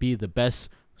 whether it's to be the best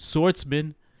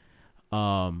swordsman,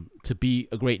 to be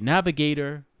a great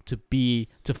navigator,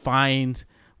 to find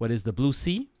what is the blue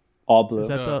sea? All blue. Is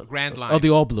that the Grand Line? Oh,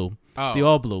 the all blue. Oh, the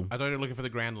all blue. I thought you were looking for the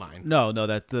Grand Line. No,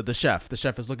 that the chef. The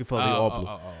chef is looking for the all blue.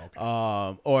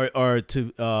 Okay. Or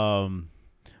to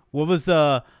what was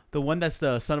the one that's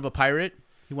the son of a pirate?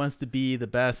 He wants to be the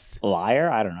best liar.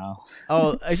 I don't know.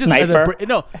 Oh, Sniper.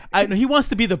 He wants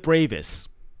to be the bravest.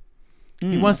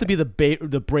 He wants to be the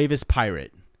bravest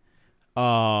pirate.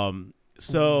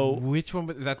 So which one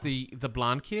is that? The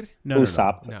blonde kid? No.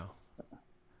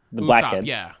 The black kid.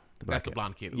 Yeah, that's the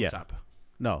blonde kid. Yeah. Usopp.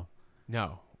 No.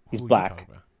 He's black.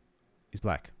 He's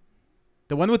black.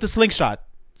 The one with the slingshot.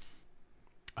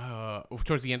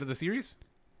 Towards the end of the series?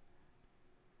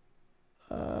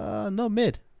 No,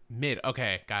 mid.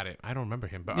 Okay, got it. I don't remember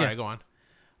him, but all right, go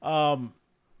on.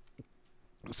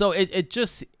 So it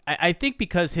just, I think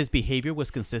because his behavior was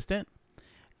consistent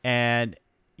and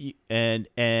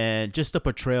just the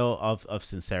portrayal of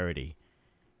sincerity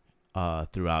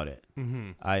throughout it.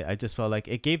 I just felt like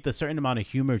it gave the certain amount of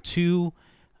humor too,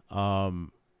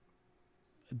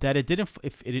 that it didn't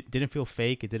feel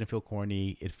fake, it didn't feel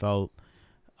corny, it felt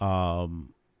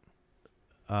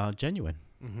genuine.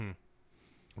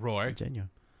 Roy, genuine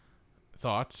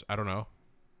thoughts? I don't know,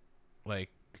 like,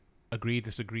 agree,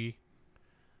 disagree?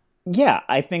 Yeah,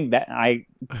 I think that I'm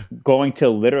going to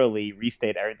literally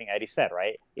restate everything Eddie said,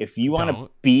 right? If you want to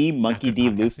be Monkey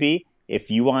D. Luffy, if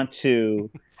you want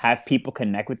to have people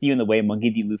connect with you in the way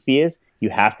Monkey D. Luffy is, you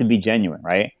have to be genuine,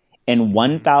 right? In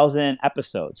 1,000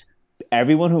 episodes,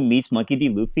 everyone who meets Monkey D.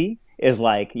 Luffy is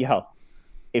like, yo,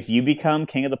 if you become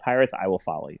king of the pirates, I will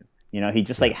follow you. You know, he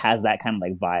just like has that kind of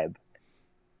like vibe.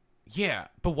 Yeah,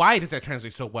 but why does that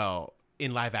translate so well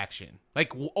in live action?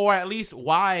 Like, or at least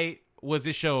why was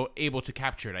this show able to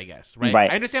capture it? I guess, right?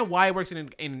 Right. I understand why it works in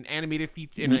an animated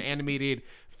in an animated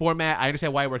format. I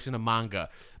understand why it works in a manga,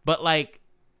 but like,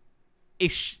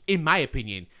 in my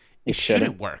opinion, it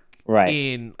shouldn't work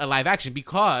in a live action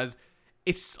because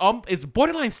it's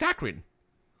borderline saccharine.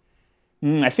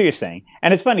 I see what you're saying,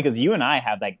 and it's funny because you and I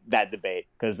have like that debate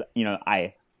because you know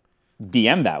I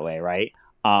DM that way, right?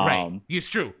 Right, it's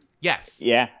true. Yes.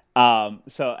 Yeah.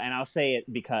 So, and I'll say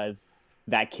it because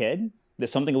that kid,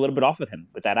 there's something a little bit off with him,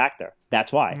 with that actor.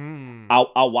 That's why.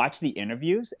 I'll watch the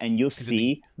interviews and you'll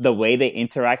see the way they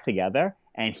interact together,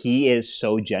 and he is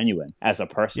so genuine as a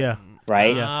person. Yeah.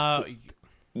 Right?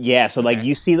 Yeah. So, like,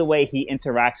 you see the way he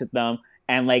interacts with them,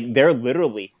 and, like, they're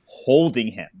literally holding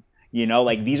him. You know?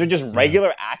 Like, these are just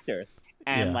regular actors.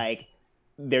 And, like,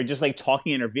 they're just, like,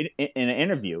 talking in an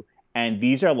interview. And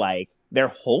these are, like, they're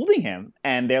holding him,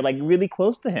 and they're, like, really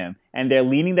close to him. And they're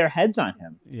leaning their heads on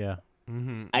him. Yeah.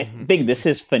 I think this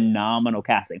is phenomenal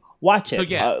casting. Watch it.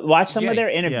 So, watch some of their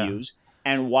interviews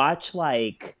and watch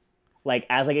like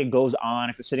as like it goes on.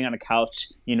 If they're sitting on a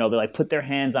couch, you know, they like put their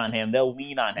hands on him. They'll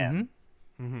lean on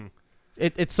him.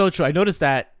 It's so true. I noticed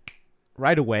that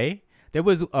right away. There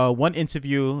was one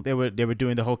interview they were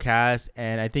doing the whole cast,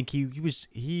 and I think he was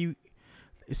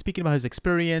speaking about his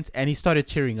experience, and he started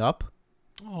tearing up.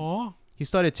 Oh, he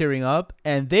started tearing up,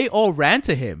 and they all ran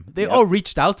to him. They all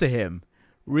reached out to him.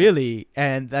 Really,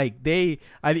 and like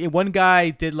one guy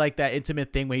did like that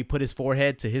intimate thing where he put his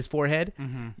forehead to his forehead,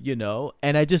 you know,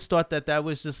 and I just thought that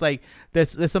was just like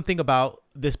there's something about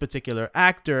this particular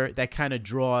actor that kind of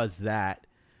draws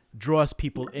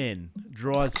people in,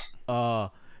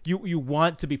 you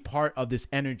want to be part of this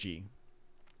energy,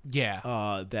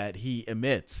 that he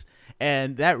emits,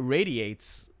 and that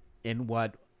radiates in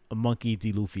what a Monkey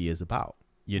D. Luffy is about.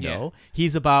 You know,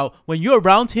 he's about when you're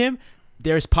around him.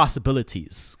 There's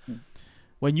possibilities.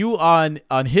 When you on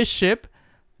his ship,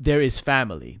 there is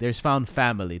family. There's found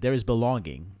family. There is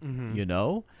belonging, you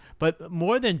know? But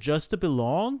more than just to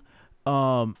belong,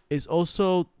 is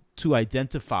also to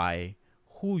identify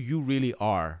who you really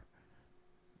are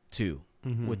to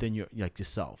within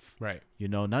yourself. Right. You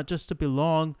know, not just to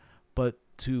belong, but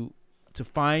to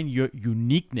find your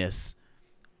uniqueness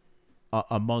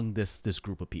among this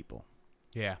group of people.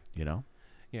 Yeah. You know?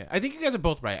 Yeah, I think you guys are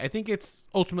both right. I think it's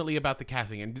ultimately about the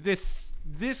casting, and this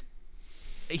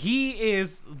he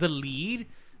is the lead,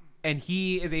 and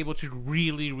he is able to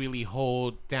really, really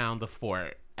hold down the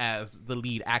fort as the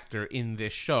lead actor in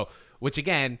this show. Which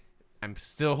again, I'm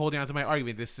still holding on to my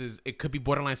argument. It could be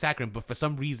borderline saccharine, but for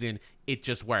some reason, it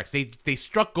just works. They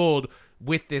struck gold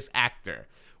with this actor,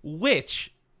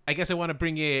 which I guess I want to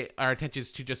bring our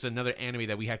attentions to just another anime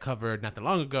that we had covered not that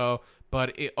long ago,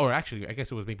 or actually, I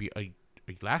guess it was maybe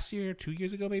last year, 2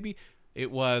 years ago, maybe.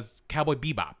 It was Cowboy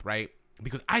Bebop, right?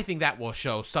 Because I think that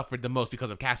show suffered the most because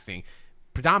of casting.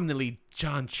 Predominantly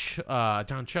John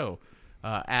Cho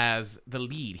as the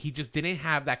lead. He just didn't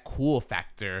have that cool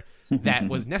factor that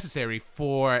was necessary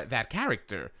for that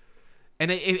character. And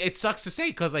it sucks to say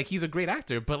because like he's a great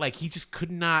actor, but like he just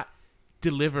could not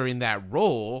deliver in that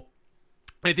role.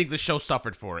 I think the show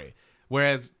suffered for it.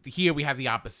 Whereas here we have the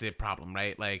opposite problem,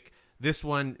 right? Like this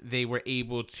one, they were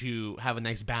able to have a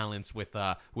nice balance with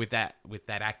that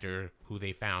actor who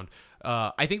they found.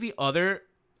 I think the other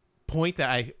point that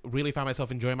I really found myself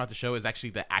enjoying about the show is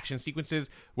actually the action sequences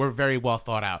were very well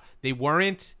thought out. They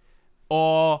didn't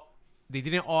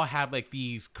all have like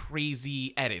these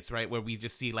crazy edits, right? Where we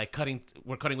just see like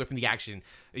we're cutting away from the action,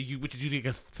 which is usually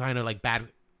a sign of like bad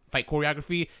fight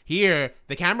choreography. Here,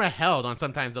 the camera held on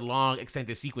sometimes the long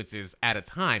extended sequences at a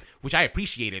time, which I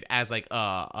appreciated as like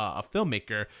a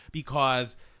filmmaker,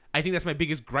 because I think that's my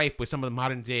biggest gripe with some of the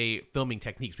modern day filming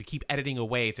techniques. We keep editing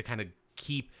away to kind of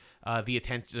keep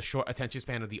the short attention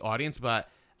span of the audience, but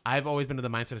I've always been of the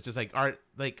mindset it's just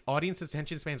like audience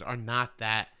attention spans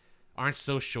aren't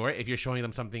so short if you're showing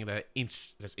them something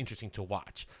that's interesting to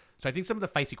watch. So I think some of the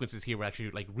fight sequences here were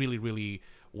actually like really, really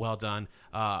well done.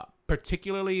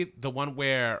 Particularly the one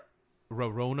where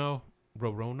Roronoa,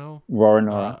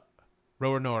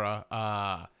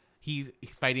 he's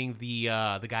fighting the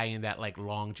guy in that like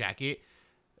long jacket,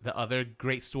 the other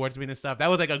great swordsman and stuff. That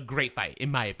was like a great fight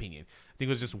in my opinion. I think it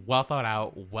was just well thought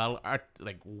out, well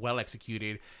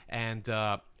executed, and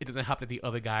it doesn't help that the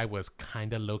other guy was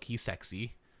kind of low key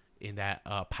sexy in that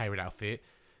pirate outfit.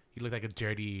 He looked like a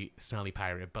dirty, smelly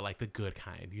pirate, but like the good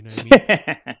kind. You know what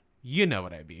I mean? You know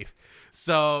what I mean.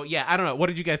 So yeah, I don't know. What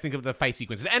did you guys think of the fight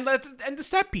sequences and the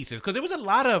set pieces? Because there was a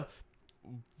lot of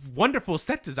wonderful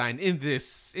set design in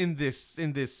this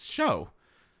show.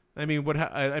 I mean,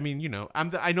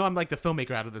 I know I'm like the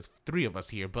filmmaker out of the three of us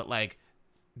here, but like,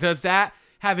 does that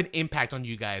have an impact on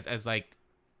you guys as like,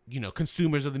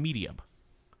 consumers of the medium?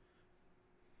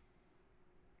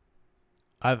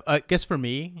 I guess for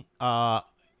me,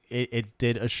 it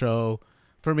did a show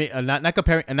for me. Not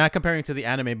comparing to the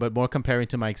anime, but more comparing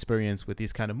to my experience with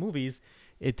these kind of movies.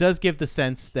 It does give the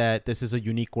sense that this is a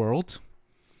unique world.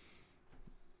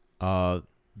 That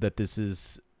this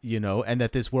is, and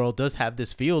that this world does have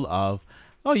this feel of,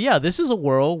 oh yeah, this is a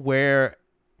world where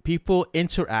people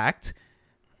interact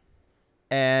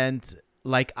and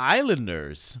like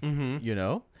islanders,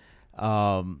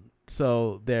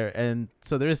 so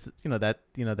there's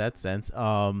that sense.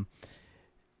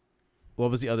 What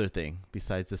was the other thing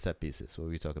besides the set pieces? What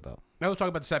were you talking about? I was talking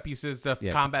about the set pieces, the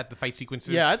combat, the fight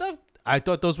sequences. Yeah, I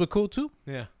thought those were cool too.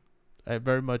 Yeah, I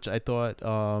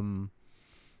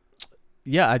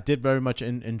did very much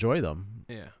enjoy them.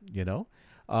 Yeah,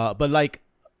 but like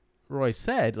Roy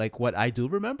said, like what I do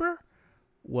remember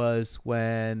was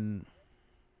when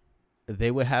they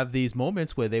would have these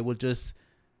moments where they would just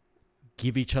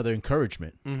give each other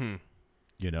encouragement. Mm-hmm.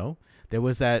 There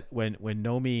was that when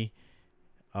Nomi,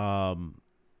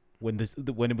 when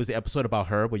it was the episode about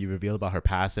her, where you reveal about her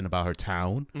past and about her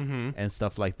town and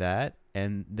stuff like that,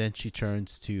 and then she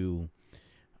turns to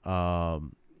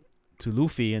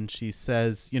Luffy and she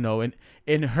says,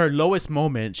 in her lowest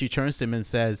moment, she turns to him and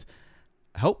says,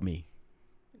 "Help me,"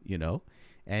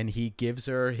 and he gives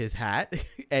her his hat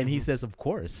and he says, Of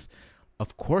course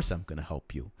I'm gonna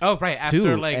help you." Oh, right. After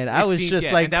too. like, and I was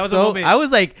just like, that was so a moment. I was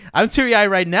like, I'm teary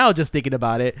eyed right now just thinking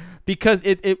about it, because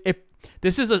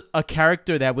this is a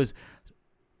character that was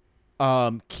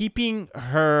keeping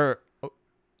her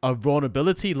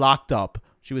vulnerability locked up.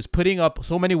 She was putting up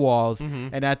so many walls,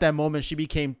 and at that moment she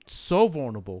became so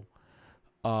vulnerable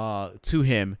to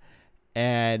him,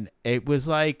 and it was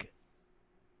like,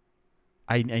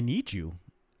 I need you.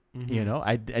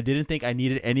 I didn't think I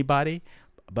needed anybody,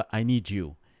 but I need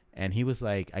you. And he was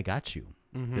like, I got you.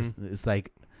 It's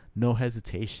like, no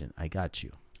hesitation, I got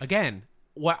you. Again,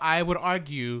 what I would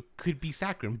argue could be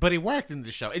saccharine, but it worked in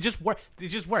the show. It just worked.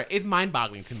 It's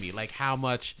mind-boggling to me, like how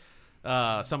much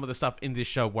some of the stuff in this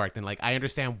show worked, and like I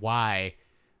understand why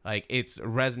like it's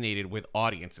resonated with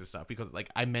audience and stuff, because like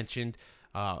I mentioned,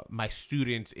 my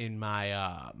students in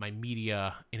my my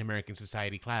media in American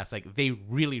society class, like they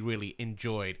really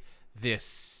enjoyed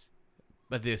this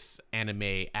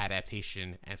anime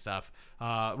adaptation and stuff.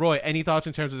 Roy, any thoughts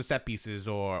in terms of the set pieces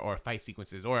or fight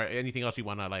sequences or anything else you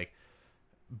want to like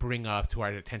bring up to our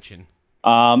attention?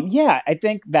 I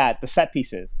think that the set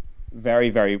pieces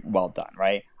very, very well done,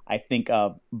 right? I think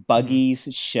of Buggy's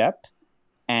ship,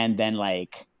 and then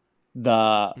like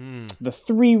the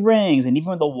three rings, and even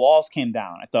when the walls came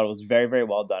down, I thought it was very, very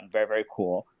well done, very, very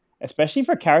cool, especially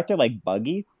for a character like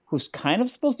Buggy, who's kind of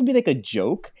supposed to be like a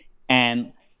joke,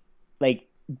 and like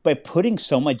by putting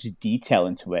so much detail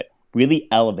into it, really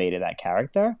elevated that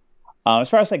character. As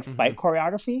far as like fight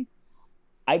choreography,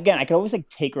 again, I could always like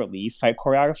take or leave fight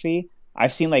choreography.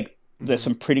 I've seen like there's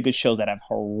some pretty good shows that have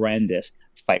horrendous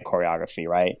fight choreography,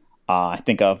 right? I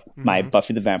think of my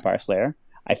Buffy the Vampire Slayer.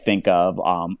 I think of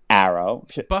Arrow.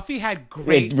 Buffy had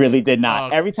great. It really did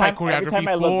not. Every time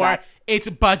I look for back, its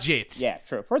budget. Yeah,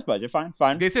 true. For its budget,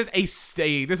 fine. This was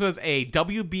a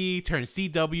WB turned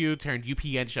CW turned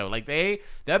UPN show. Like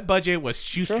that budget was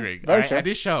shoestring. All right, at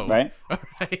this show, right?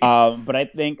 Right. But I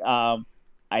think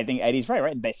Eddie's right.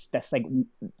 Right. That's like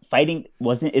fighting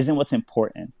isn't what's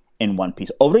important in One Piece.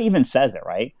 Oda even says it,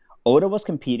 right? Oda was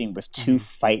competing with two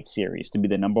fight series to be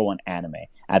the number one anime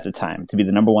at the time, to be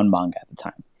the number one manga at the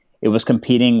time. It was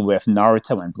competing with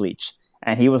Naruto and Bleach.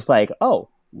 And he was like, oh,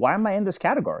 why am I in this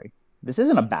category? This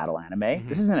isn't a battle anime.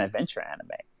 This is an adventure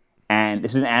anime. And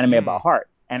this is an anime about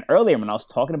heart. And earlier when I was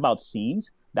talking about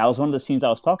scenes, that was one of the scenes I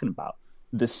was talking about.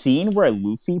 The scene where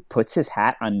Luffy puts his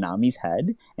hat on Nami's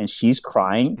head and she's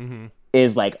crying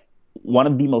is like one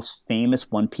of the most famous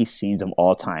One Piece scenes of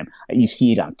all time. You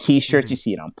see it on T-shirts, you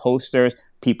see it on posters.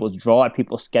 People draw it,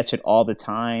 people sketch it all the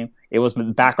time. It was the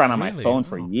background on my phone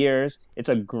for years. It's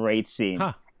a great scene,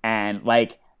 and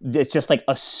like it's just like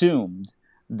assumed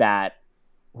that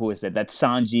that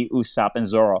Sanji, Usopp, and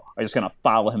Zoro are just gonna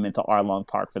follow him into Arlong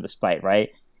Park for this fight,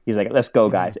 right? He's like, "Let's go,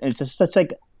 guys!" And it's just such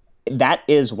like that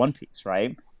is One Piece,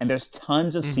 right? And there's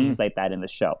tons of scenes like that in the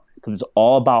show because it's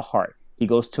all about heart. He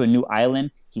goes to a new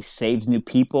island. He saves new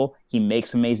people. He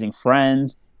makes amazing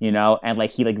friends, and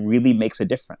like he like really makes a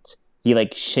difference. He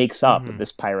like shakes up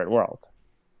this pirate world.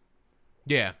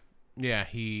 Yeah.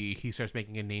 He starts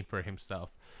making a name for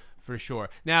himself, for sure.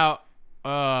 Now,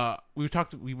 we were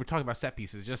talking about set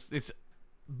pieces. Just it's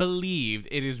believed,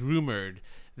 it is rumored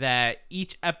that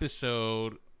each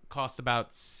episode costs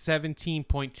about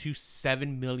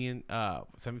 $17.27 million, all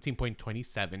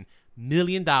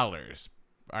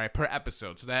right, per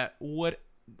episode. So that would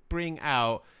bring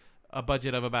out a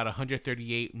budget of about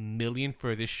 138 million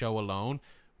for this show alone,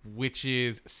 which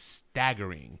is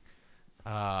staggering.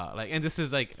 And this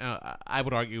is like, I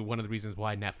would argue one of the reasons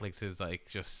why Netflix is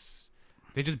like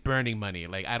they're just burning money.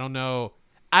 Like, I don't know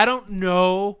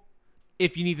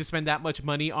if you need to spend that much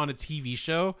money on a TV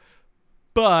show,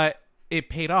 but it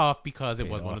paid off because it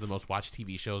was one of the most watched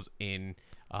TV shows in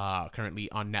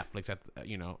currently on Netflix at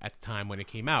the time when it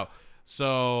came out.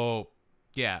 So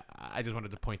yeah, I just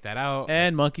wanted to point that out.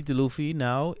 And Monkey D. Luffy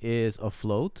now is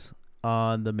afloat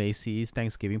on the Macy's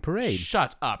Thanksgiving Parade.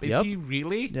 Shut up! Is he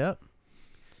really? Yep.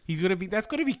 That's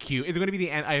gonna be cute. Is it gonna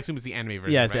be I assume it's the anime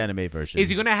version? Yeah, it's right? the anime version. Is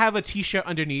he gonna have a T-shirt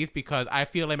underneath? Because I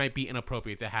feel it might be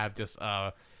inappropriate to have just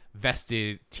a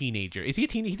vested teenager. Is he a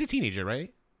teen? He's a teenager,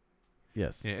 right?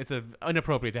 Yes. Yeah, it's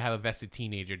inappropriate to have a vested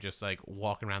teenager just like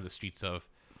walking around the streets of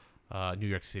New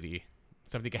York City.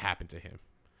 Something could happen to him.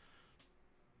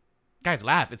 Guys,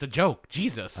 laugh. It's a joke.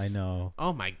 Jesus. I know.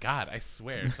 Oh my God. I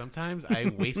swear. Sometimes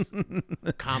I waste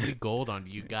comedy gold on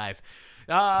you guys.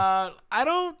 I'm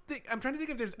trying to think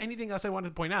if there's anything else I wanted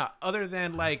to point out other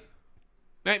than like,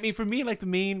 I mean, for me, like the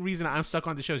main reason I'm stuck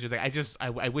on the show is just like,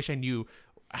 I wish I knew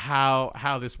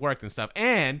how this worked and stuff.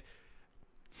 And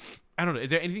I don't know.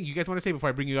 Is there anything you guys want to say before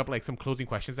I bring you up like some closing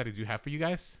questions that I do have for you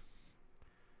guys?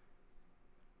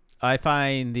 I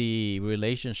find the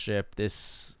relationship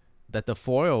that the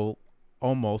foil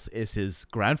almost is his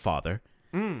grandfather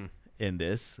in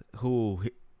this, who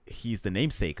he's the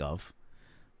namesake of.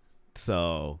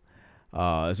 So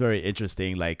it's very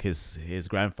interesting. Like his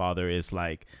grandfather is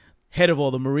like head of all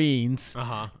the Marines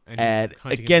and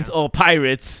against all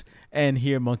pirates. And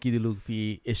here Monkey D.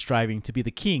 Luffy is striving to be the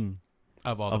king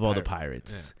of all the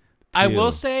pirates. Yeah. I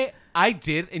will say I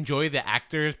did enjoy the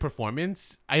actor's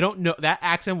performance. I don't know, that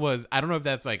accent was, I don't know if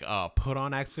that's like a put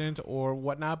on accent or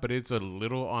whatnot, but it's a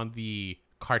little on the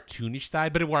cartoonish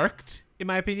side, but it worked in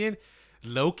my opinion.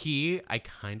 Low key, I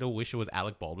kind of wish it was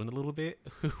Alec Baldwin a little bit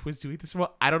who was doing this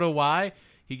role. I don't know why.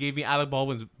 He gave me Alec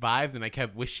Baldwin's vibes, and I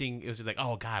kept wishing it was just like,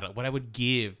 oh God, what I would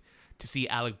give to see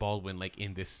Alec Baldwin like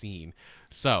in this scene.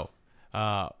 So,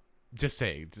 just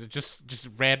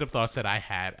random thoughts that I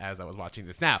had as I was watching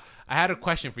this. Now, I had a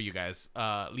question for you guys,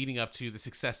 leading up to the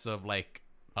success of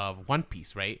One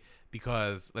Piece, right?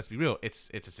 Because let's be real, it's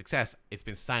a success. It's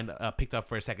been picked up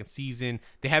for a second season.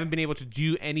 They haven't been able to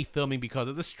do any filming because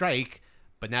of the strike,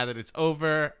 but now that it's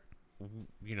over,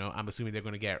 I'm assuming they're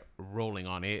going to get rolling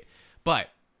on it. But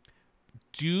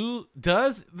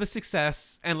does the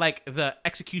success and like the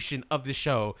execution of the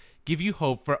show give you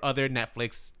hope for other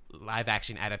Netflix live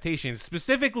action adaptations,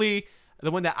 specifically the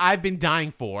one that I've been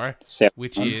dying for,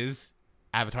 which is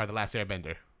Avatar: The Last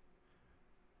Airbender?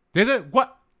 There's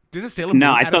a Sailor Moon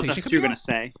No, I thought adaptation that's what coming you were gonna out?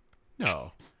 say.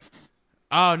 No.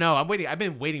 Oh no, I'm waiting. I've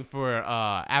been waiting for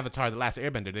Avatar: The Last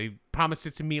Airbender. They promised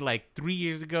it to me like 3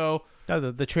 years ago.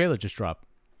 No, the trailer just dropped.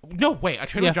 No, wait, a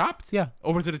trailer dropped? Yeah.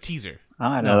 Or was it a teaser? Oh,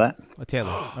 I know that. A trailer.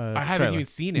 I haven't even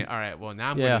seen it. All right, well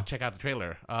now I'm going to check out the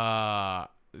trailer.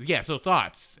 Yeah. So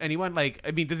thoughts? Anyone? Like,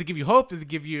 I mean, does it give you hope? Does it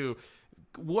give you?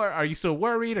 Are you so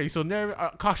worried? Are you so nervous?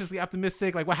 Cautiously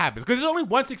optimistic? Like, what happens? Because there's only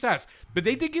one success, but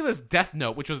they did give us Death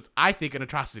Note, which was, I think, an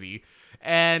atrocity,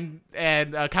 and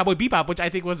Cowboy Bebop, which I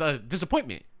think was a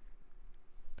disappointment.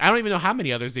 I don't even know how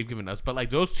many others they've given us, but like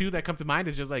those two that come to mind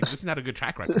is just like, this is not a good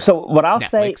track record. So what I'll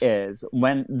Netflix. say is,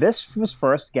 when this was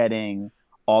first getting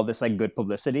all this like good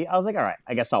publicity, I was like, all right,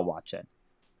 I guess I'll watch it.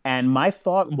 And my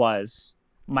thought was,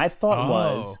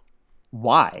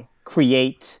 why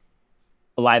create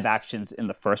live actions in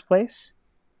the first place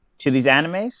to these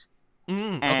animes?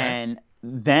 Okay. And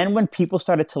then when people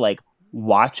started to like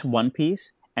watch One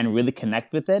Piece and really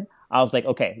connect with it, I was like,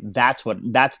 okay, that's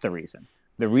the reason.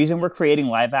 The reason we're creating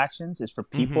live actions is for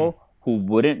people who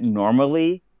wouldn't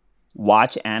normally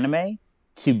watch anime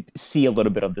to see a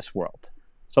little bit of this world.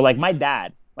 So like my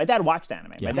dad watched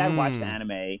anime. Yeah. My dad watched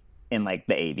anime in like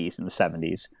the 80s and the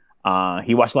 70s.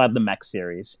 He watched a lot of the mech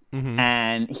series,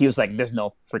 and he was like, there's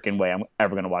no freaking way I'm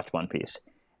ever going to watch One Piece.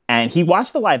 And he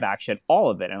watched the live action, all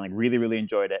of it, and like really, really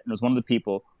enjoyed it. And was one of the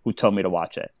people who told me to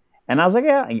watch it. And I was like,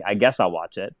 yeah, I guess I'll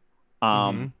watch it.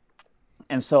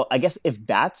 And so I guess if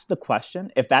that's the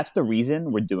question, if that's the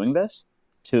reason we're doing this,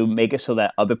 to make it so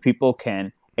that other people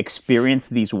can experience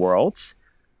these worlds,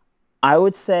 I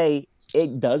would say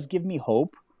it does give me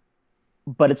hope.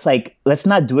 But it's like, let's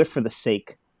not do it for the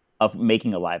sake of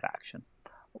making a live action.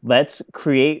 Let's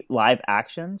create live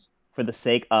actions for the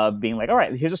sake of being like, all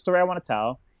right, here's a story I want to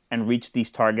tell and reach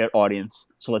these target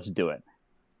audience. So let's do it.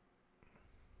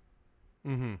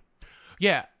 Mm-hmm.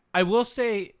 Yeah, I will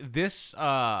say this.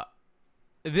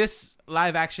 This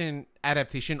live action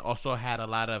adaptation also had a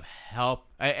lot of help.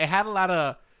 It had a lot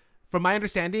of, from my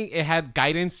understanding, it had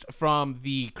guidance from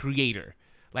the creator.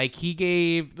 Like, he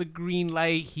gave the green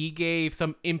light. He gave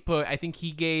some input. I think he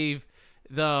gave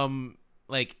them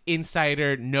like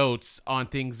insider notes on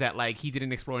things that like he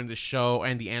didn't explore in the show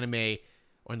and the anime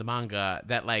or in the manga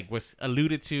that like was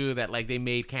alluded to, that like they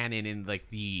made canon in like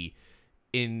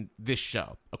in this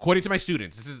show. According to my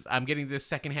students, I'm getting this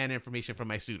secondhand information from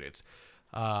my students.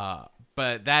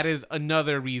 But that is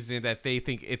another reason that they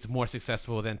think it's more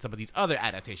successful than some of these other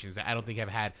adaptations that I don't think have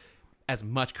had as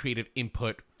much creative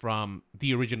input from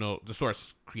the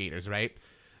source creators, right?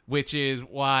 Which is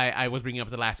why I was bringing up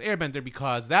The Last Airbender,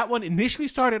 because that one initially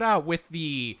started out with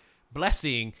the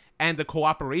blessing and the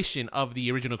cooperation of the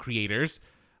original creators,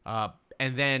 and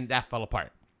then that fell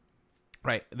apart.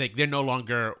 Right, like they're no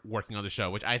longer working on the show,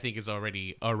 which I think is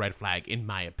already a red flag in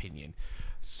my opinion.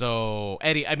 So,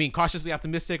 Eddie, I mean, cautiously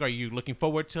optimistic. Are you looking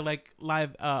forward to like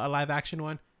a live action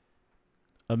one?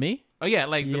 Me? Oh yeah,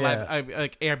 like the Yeah.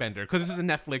 like Airbender, because this is a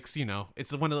Netflix. You know,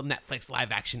 it's one of the Netflix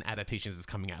live action adaptations that's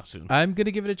coming out soon. I'm gonna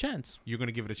give it a chance. You're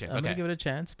gonna give it a chance. I'm gonna give it a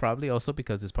chance, probably also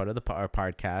because it's part of our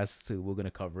podcast, so we're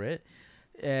gonna cover it.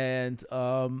 And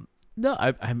no,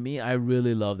 I mean, I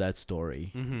really love that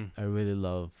story. Mm-hmm. I really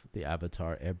love the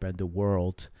Avatar Airbender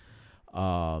world,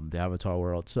 the Avatar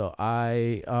world. So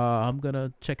I'm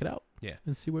gonna check it out. Yeah,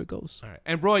 and see where it goes. All right.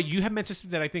 And Roy, you have mentioned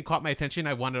something that I think caught my attention.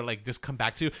 I want to like just come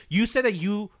back to. You said that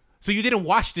you didn't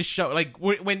watch this show. Like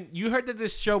when you heard that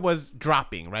this show was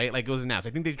dropping, right? Like it was announced.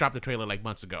 I think they dropped the trailer like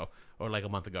months ago or like a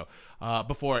month ago,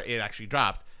 before it actually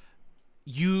dropped.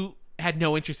 You had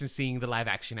no interest in seeing the live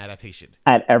action adaptation.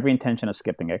 I had every intention of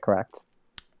skipping it, correct?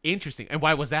 Interesting. And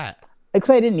why was that?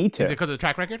 Because I didn't need to. Is it because of the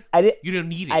track record? You didn't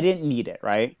need it. I didn't need it,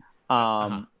 right?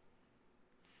 I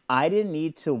didn't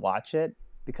need to watch it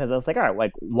because I was like, all right,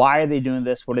 like, why are they doing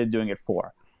this? What are they doing it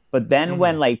for? But then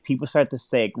when like people start to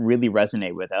say like, really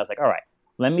resonate with it, I was like, all right,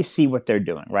 let me see what they're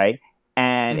doing, right?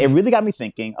 And it really got me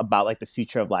thinking about like the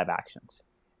future of live actions.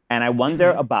 And I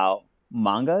wonder about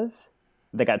mangas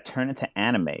that got turned into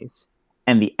animes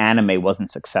and the anime wasn't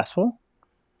successful.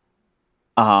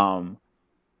 Because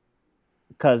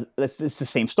it's the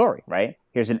same story, right?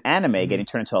 Here's an anime getting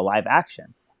turned into a live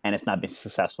action and it's not been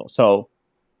successful. So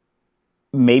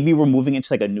maybe we're moving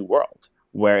into like a new world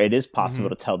where it is possible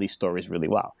to tell these stories really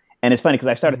well. And it's funny because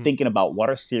I started thinking about what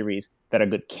are series that are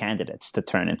good candidates to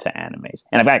turn into animes,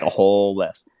 and I've got like a whole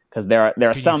list because there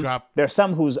are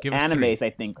some whose animes I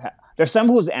think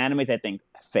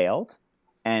failed,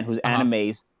 and whose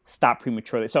animes stopped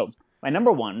prematurely. So my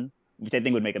number one, which I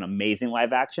think would make an amazing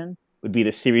live action, would be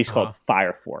the series called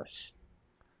Fire Force.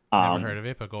 Never heard of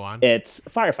it, but go on. It's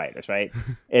firefighters, right?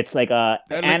 It's like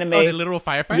anime. Oh, the literal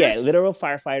firefighters? Yeah, literal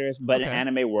firefighters, but an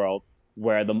anime world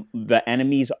where the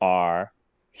enemies are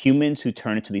humans who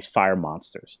turn into these fire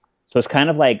monsters. So it's kind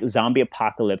of like zombie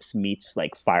apocalypse meets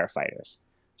like firefighters.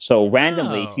 So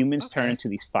randomly, humans turn into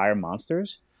these fire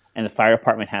monsters, and the fire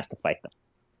department has to fight them.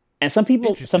 And some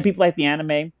people like the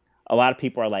anime. A lot of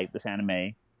people are like, this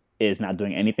anime is not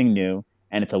doing anything new,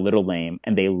 and it's a little lame,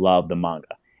 and they love the manga.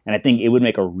 And I think it would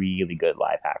make a really good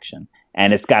live action.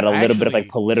 And it's got a little bit of like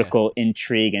political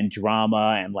intrigue and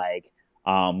drama, and like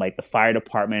the fire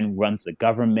department runs the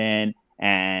government,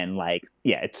 and like,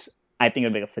 I think it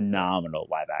would make a phenomenal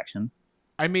live action.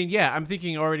 I mean, yeah, I'm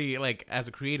thinking already like as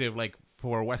a creative, like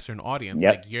for a Western audience,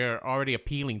 like you're already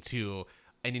appealing to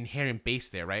an inherent base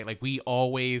there, right? Like we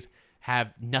always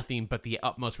have nothing but the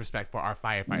utmost respect for our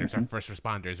firefighters, our first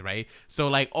responders, right? So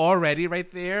like already right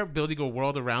there, building a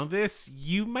world around this,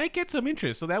 you might get some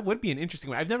interest. So that would be an interesting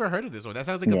one. I've never heard of this one. That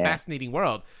sounds like a fascinating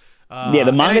world.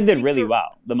 The manga did really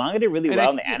well. The manga did really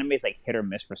well, and the anime is like hit or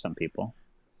miss for some people.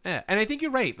 Yeah, and I think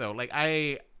you're right though. Like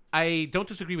I don't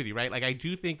disagree with you, right? Like I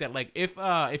do think that like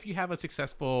if you have a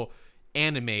successful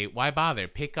anime, why bother?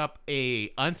 Pick up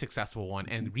a unsuccessful one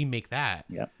and remake that.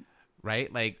 Yep.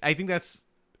 Right? Like I think that's,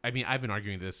 I mean, I've been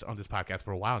arguing this on this podcast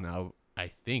for a while now, I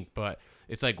think, but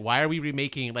it's like, why are we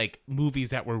remaking like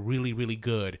movies that were really, really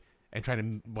good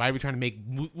and why are we trying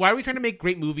to make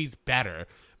great movies better?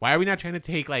 Why are we not trying to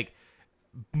take like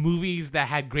movies that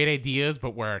had great ideas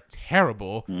but were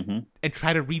terrible and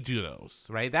try to redo those,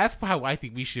 right? That's how I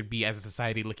think we should be as a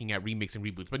society looking at remakes and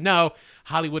reboots. But no,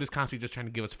 Hollywood is constantly just trying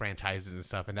to give us franchises and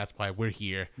stuff, and that's why we're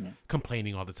here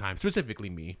complaining all the time, specifically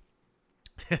me.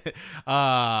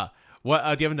 What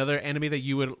do you have another anime that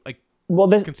you would like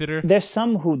consider? There's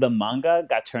some who the manga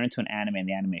got turned into an anime and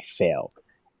the anime failed.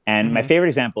 And my favorite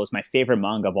example is my favorite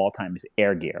manga of all time is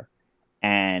Air Gear.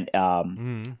 And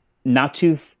not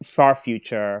too far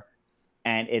future,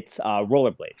 and it's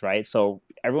rollerblades, right? So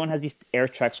everyone has these air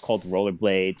treks called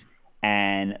rollerblades,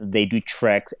 and they do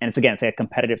tricks. And it's like a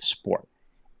competitive sport.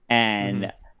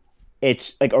 And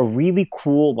it's like a really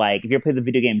cool, like, if you ever played the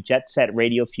video game Jet Set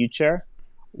Radio Future,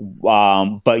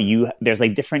 but there's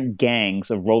like different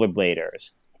gangs of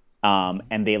rollerbladers.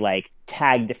 And they like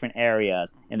tag different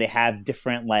areas, and they have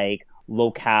different like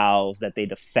locales that they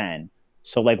defend.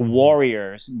 So like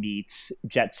Warriors meets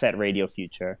Jet Set Radio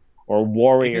Future, or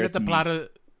Warriors. Isn't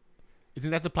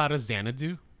that the plot of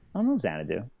Xanadu? I don't know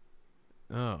Xanadu.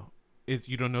 Oh,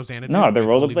 you don't know Xanadu? No, they're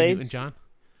Olivia rollerblades. Newton-John?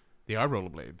 They are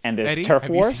rollerblades. And there's Eddie, Turf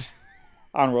Wars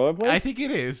on rollerblades. I think it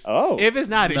is. Oh, if it's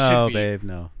not, it No, should be. babe,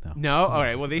 no. No, all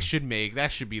right. Well, that should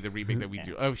be the remake that we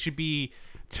do. It should be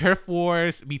Turf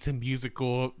Wars meets a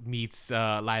musical meets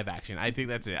live action. I think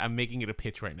that's it. I'm making it a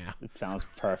pitch right now. it sounds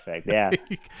perfect. Yeah.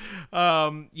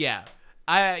 Yeah.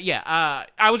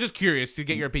 I was just curious to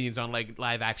get your opinions on like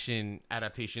live action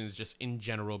adaptations just in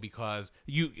general, because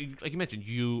like you mentioned,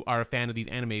 you are a fan of these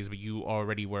animes, but you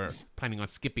already were planning on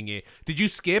skipping it. Did you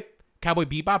skip Cowboy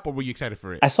Bebop, or were you excited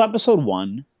for it? I saw episode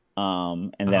 1,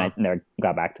 and then I never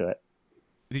got back to it.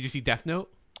 Did you see Death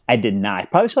Note? I did not. I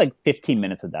probably saw like 15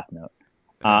 minutes of Death Note.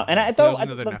 And I thought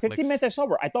the 15 Netflix. minutes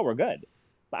I thought were good.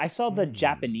 But I saw the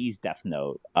Japanese Death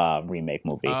Note remake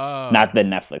movie, not the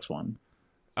Netflix one.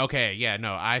 Okay, yeah,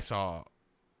 no, I saw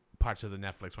parts of the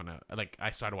Netflix one. Like,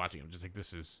 I started watching it, I'm just like,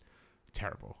 this is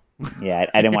terrible. Yeah,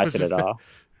 I didn't watch it at all.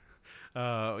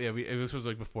 This was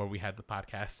like before we had the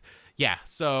podcast. Yeah,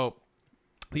 so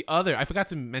the other, I forgot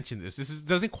to mention this.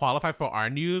 Doesn't qualify for our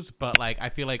news, but like, I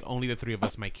feel like only the three of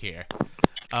us might care.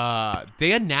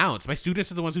 They announced, my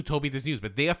students are the ones who told me this news,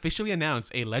 but they officially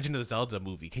announced a Legend of Zelda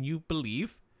movie. Can you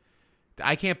believe?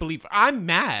 I can't believe. I'm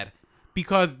mad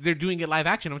because they're doing it live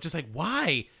action. I'm just like,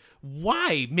 why?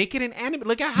 Why make it an anime?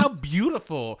 Look at how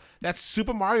beautiful that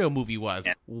Super Mario movie was.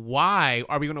 Why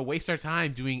are we going to waste our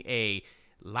time doing a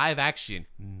live action?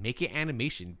 Make it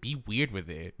animation. Be weird with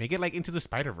it. Make it like Into the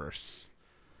Spider-Verse.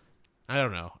 I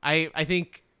don't know. I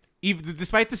think even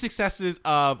despite the successes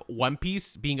of One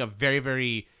Piece being a very,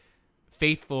 very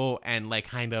faithful and like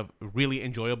kind of really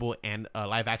enjoyable and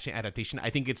live action adaptation,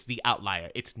 I think it's the outlier.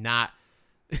 It's not.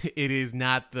 It is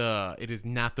not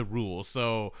the rule.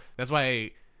 So that's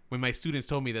why when my students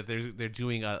told me that they're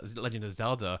doing a Legend of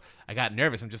Zelda, I got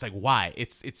nervous. I'm just like, why?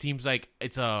 It seems like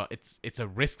it's a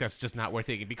risk that's just not worth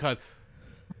taking, because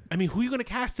I mean, who are you gonna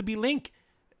cast to be Link?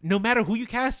 No matter who you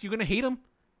cast, you're gonna hate him.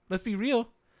 Let's be real.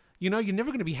 You know, you're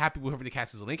never gonna be happy with whoever they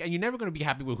cast as Link, and you're never gonna be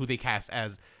happy with who they cast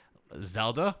as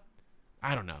Zelda.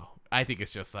 I don't know. I think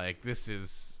it's just like, this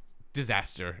is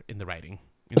disaster in the writing.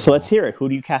 So let's hear it. Who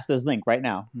do you cast as Link right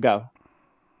now? Go.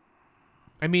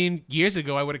 I mean, years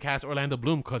ago, I would have cast Orlando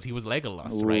Bloom because he was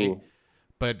Legolas, right?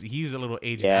 But he's a little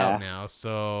aged out now,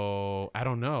 so I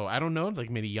don't know. I don't know like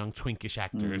many young twinkish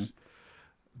actors.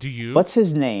 Do you? What's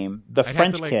his name? The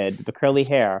French kid, the curly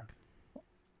hair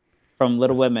from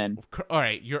Little Women. All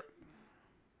right, you're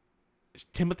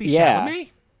Timothy Chalamet?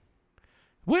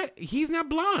 What? He's not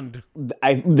blonde.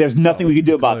 There's nothing we can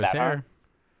do about that, huh?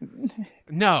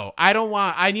 No, I don't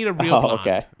want. I need a real blonde.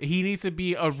 Okay. He needs to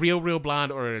be a real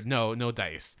blonde, or no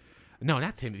dice. No,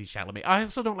 not Timothy Chalamet. I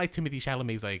also don't like Timothy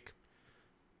Chalamet's like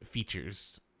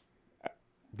features.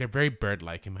 They're very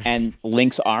bird-like in my And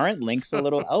Lynx aren't. Lynx a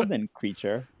little elven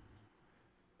creature.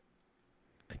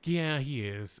 Yeah, he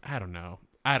is. I don't know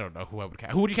who I would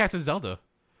cast. Who would you cast as Zelda?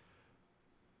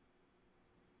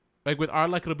 Like with our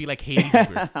luck, it'll be like Hailey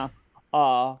Bieber.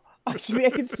 Actually, I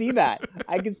can see that.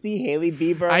 I can see Hailey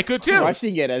Bieber. I could too.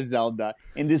 Crushing it as Zelda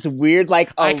in this weird,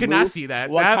 like, I could not see that.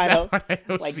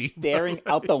 Staring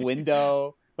out the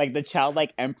window, like the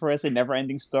childlike empress in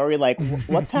Never-Ending Story. Like,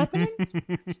 what's happening?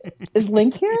 Is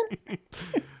Link here?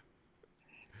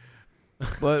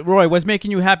 But Roy, what's making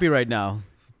you happy right now?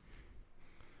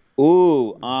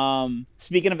 Ooh,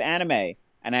 speaking of anime,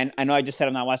 and I know I just said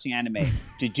I'm not watching anime.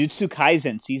 Jujutsu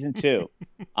Kaisen season 2.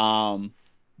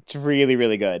 It's really,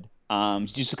 really good.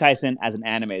 Jujutsu Kaisen as an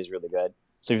anime is really good.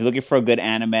 So if you're looking for a good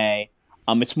anime,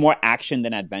 it's more action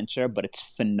than adventure, but it's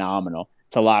phenomenal.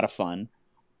 It's a lot of fun.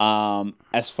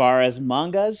 As far as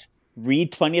mangas,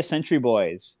 read 20th Century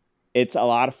Boys. It's a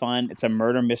lot of fun. It's a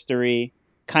murder mystery,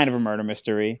 kind of a murder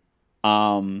mystery.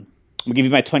 I'm gonna give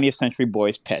you my 20th Century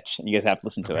Boys pitch, and you guys have to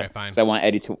listen to it. Fine. Because I want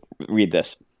Eddie to read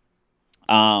this.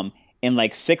 In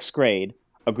like 6th grade,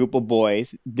 a group of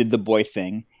boys did the boy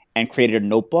thing and created a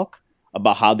notebook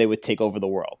about how they would take over the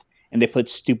world. And they put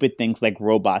stupid things like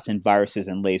robots and viruses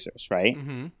and lasers, right?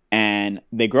 Mm-hmm. And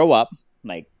they grow up,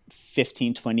 like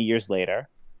 15, 20 years later,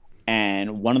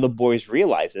 and one of the boys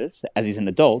realizes, as he's an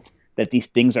adult, that these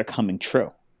things are coming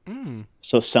true.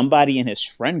 So somebody in his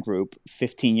friend group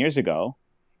 15 years ago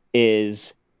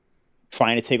is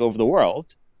trying to take over the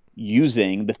world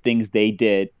using the things they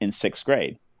did in 6th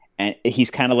grade. And he's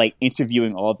kind of like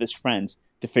interviewing all of his friends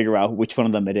to figure out which one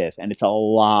of them it is. And it's a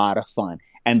lot of fun.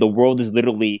 And the world is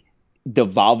literally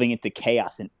devolving into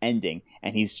chaos and ending.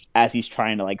 And he's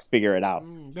trying to like figure it out.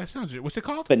 That sounds, what's it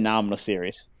called? Phenomenal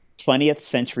series. 20th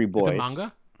Century Boys. It's a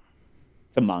manga?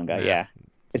 It's a manga, yeah.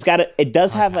 It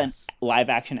does have a live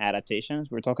action adaptation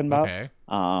we're talking about. Okay.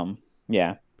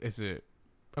 Yeah. Is it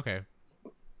okay?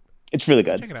 It's really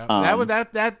good. Check it out.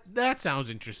 That sounds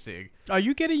interesting. Are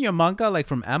you getting your manga like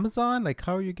from Amazon? Like,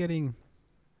 how are you getting?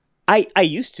 I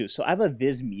used to. So I have a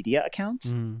Viz Media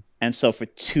account, and so for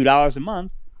 $2 a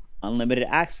month, unlimited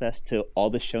access to all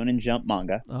the Shonen Jump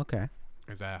manga. Okay.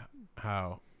 Is that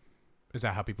how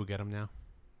people get them now?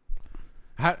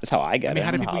 That's how I get it.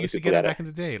 How did people used to get it back in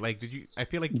the day? Like, I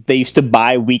feel like they used to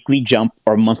buy Weekly Jump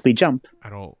or Monthly Jump.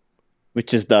 I don't.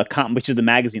 Which is the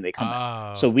magazine they come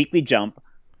in. So Weekly Jump,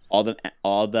 all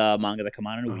the manga that come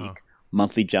out in a week.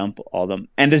 Monthly Jump, all them,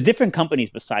 and there's different companies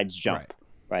besides Jump,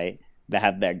 right? That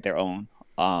have their own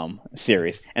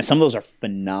series, and some of those are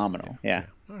phenomenal. Yeah.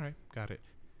 All right, got it.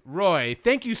 Roy,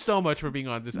 thank you so much for being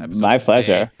on this episode. My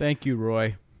pleasure. Thank you,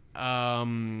 Roy.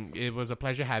 It was a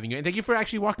pleasure having you, and thank you for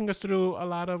actually walking us through a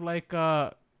lot of like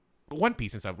One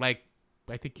Piece and stuff. Like,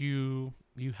 I think you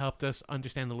helped us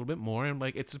understand a little bit more and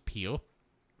like its appeal.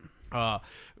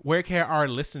 Where can our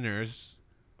listeners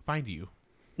find you?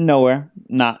 Nowhere,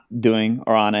 not doing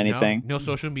or on anything. No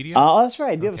social media. Oh, that's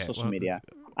right. I do have a social media.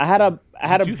 I had a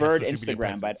bird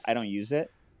Instagram, but I don't use it.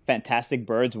 Fantastic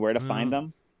Birds. Where to find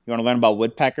them? You want to learn about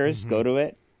woodpeckers? Go to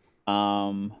it.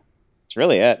 It's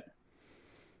really it.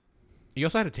 You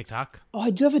also had a TikTok. Oh, I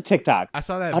do have a TikTok. I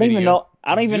saw that. I don't even know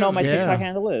what my TikTok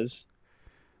handle is.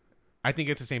 I think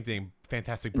it's the same thing.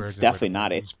 Fantastic Birds. It's definitely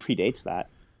not. It predates that.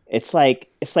 It's like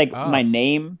my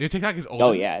name. Your TikTok is old.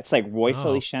 Oh yeah, it's like Roy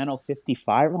Feliciano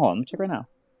 55. Hold on, let me check right now.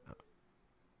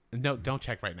 No, don't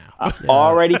check right now.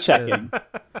 Already checking.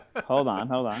 Hold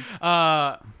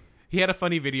on. He had a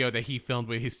funny video that he filmed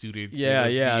with his students.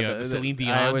 Yeah. The Celine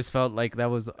Dion. I always felt like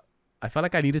I felt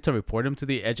like I needed to report him to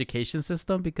the education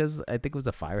system because I think it was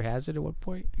a fire hazard at one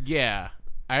point. Yeah,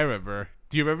 I remember.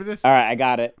 Do you remember this? All right, I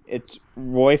got it. It's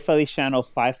Roy Feliciano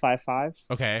 555.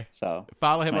 Okay. So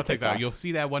follow him on TikTok. You'll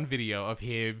see that one video of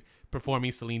him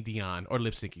performing Celine Dion or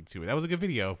lip syncing to it. That was a good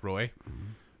video, Roy.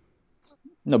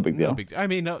 No big deal. I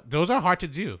mean, no, those are hard to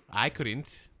do. I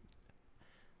couldn't.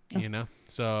 You know,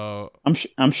 so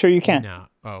I'm sure you can. No.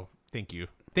 Oh, thank you.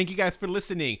 Thank you guys for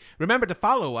listening. Remember to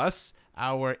follow us.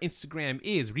 Our Instagram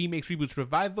is Remakes, Reboots,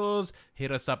 Revivals.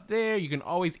 Hit us up there. You can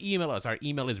always email us. Our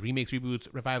email is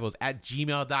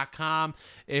remakesrebootsrevivals@gmail.com.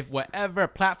 If whatever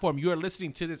platform you're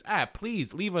listening to this at,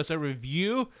 please leave us a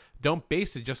review. Don't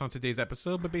base it just on today's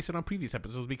episode, but base it on previous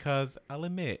episodes because I'll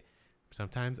admit,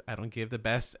 sometimes I don't give the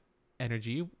best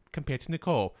energy compared to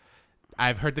Nicole.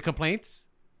 I've heard the complaints.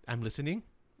 I'm listening.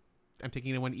 I'm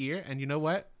taking it in one ear, and you know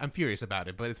what? I'm furious about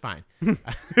it, but it's fine.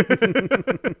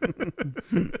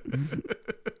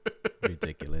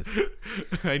 Ridiculous.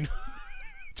 I know.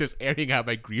 Just airing out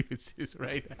my grievances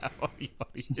right now on the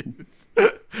audience.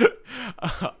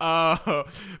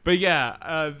 But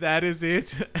yeah, that is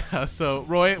it. So,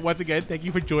 Roy, once again, thank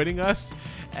you for joining us.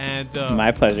 And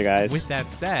my pleasure, guys. With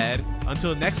that said,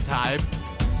 until next time,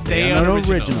 stay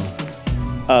unoriginal.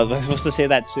 Was I supposed to say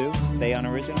that too? Stay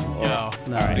unoriginal? No.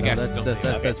 No, all right.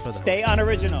 that's for the Stay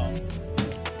unoriginal.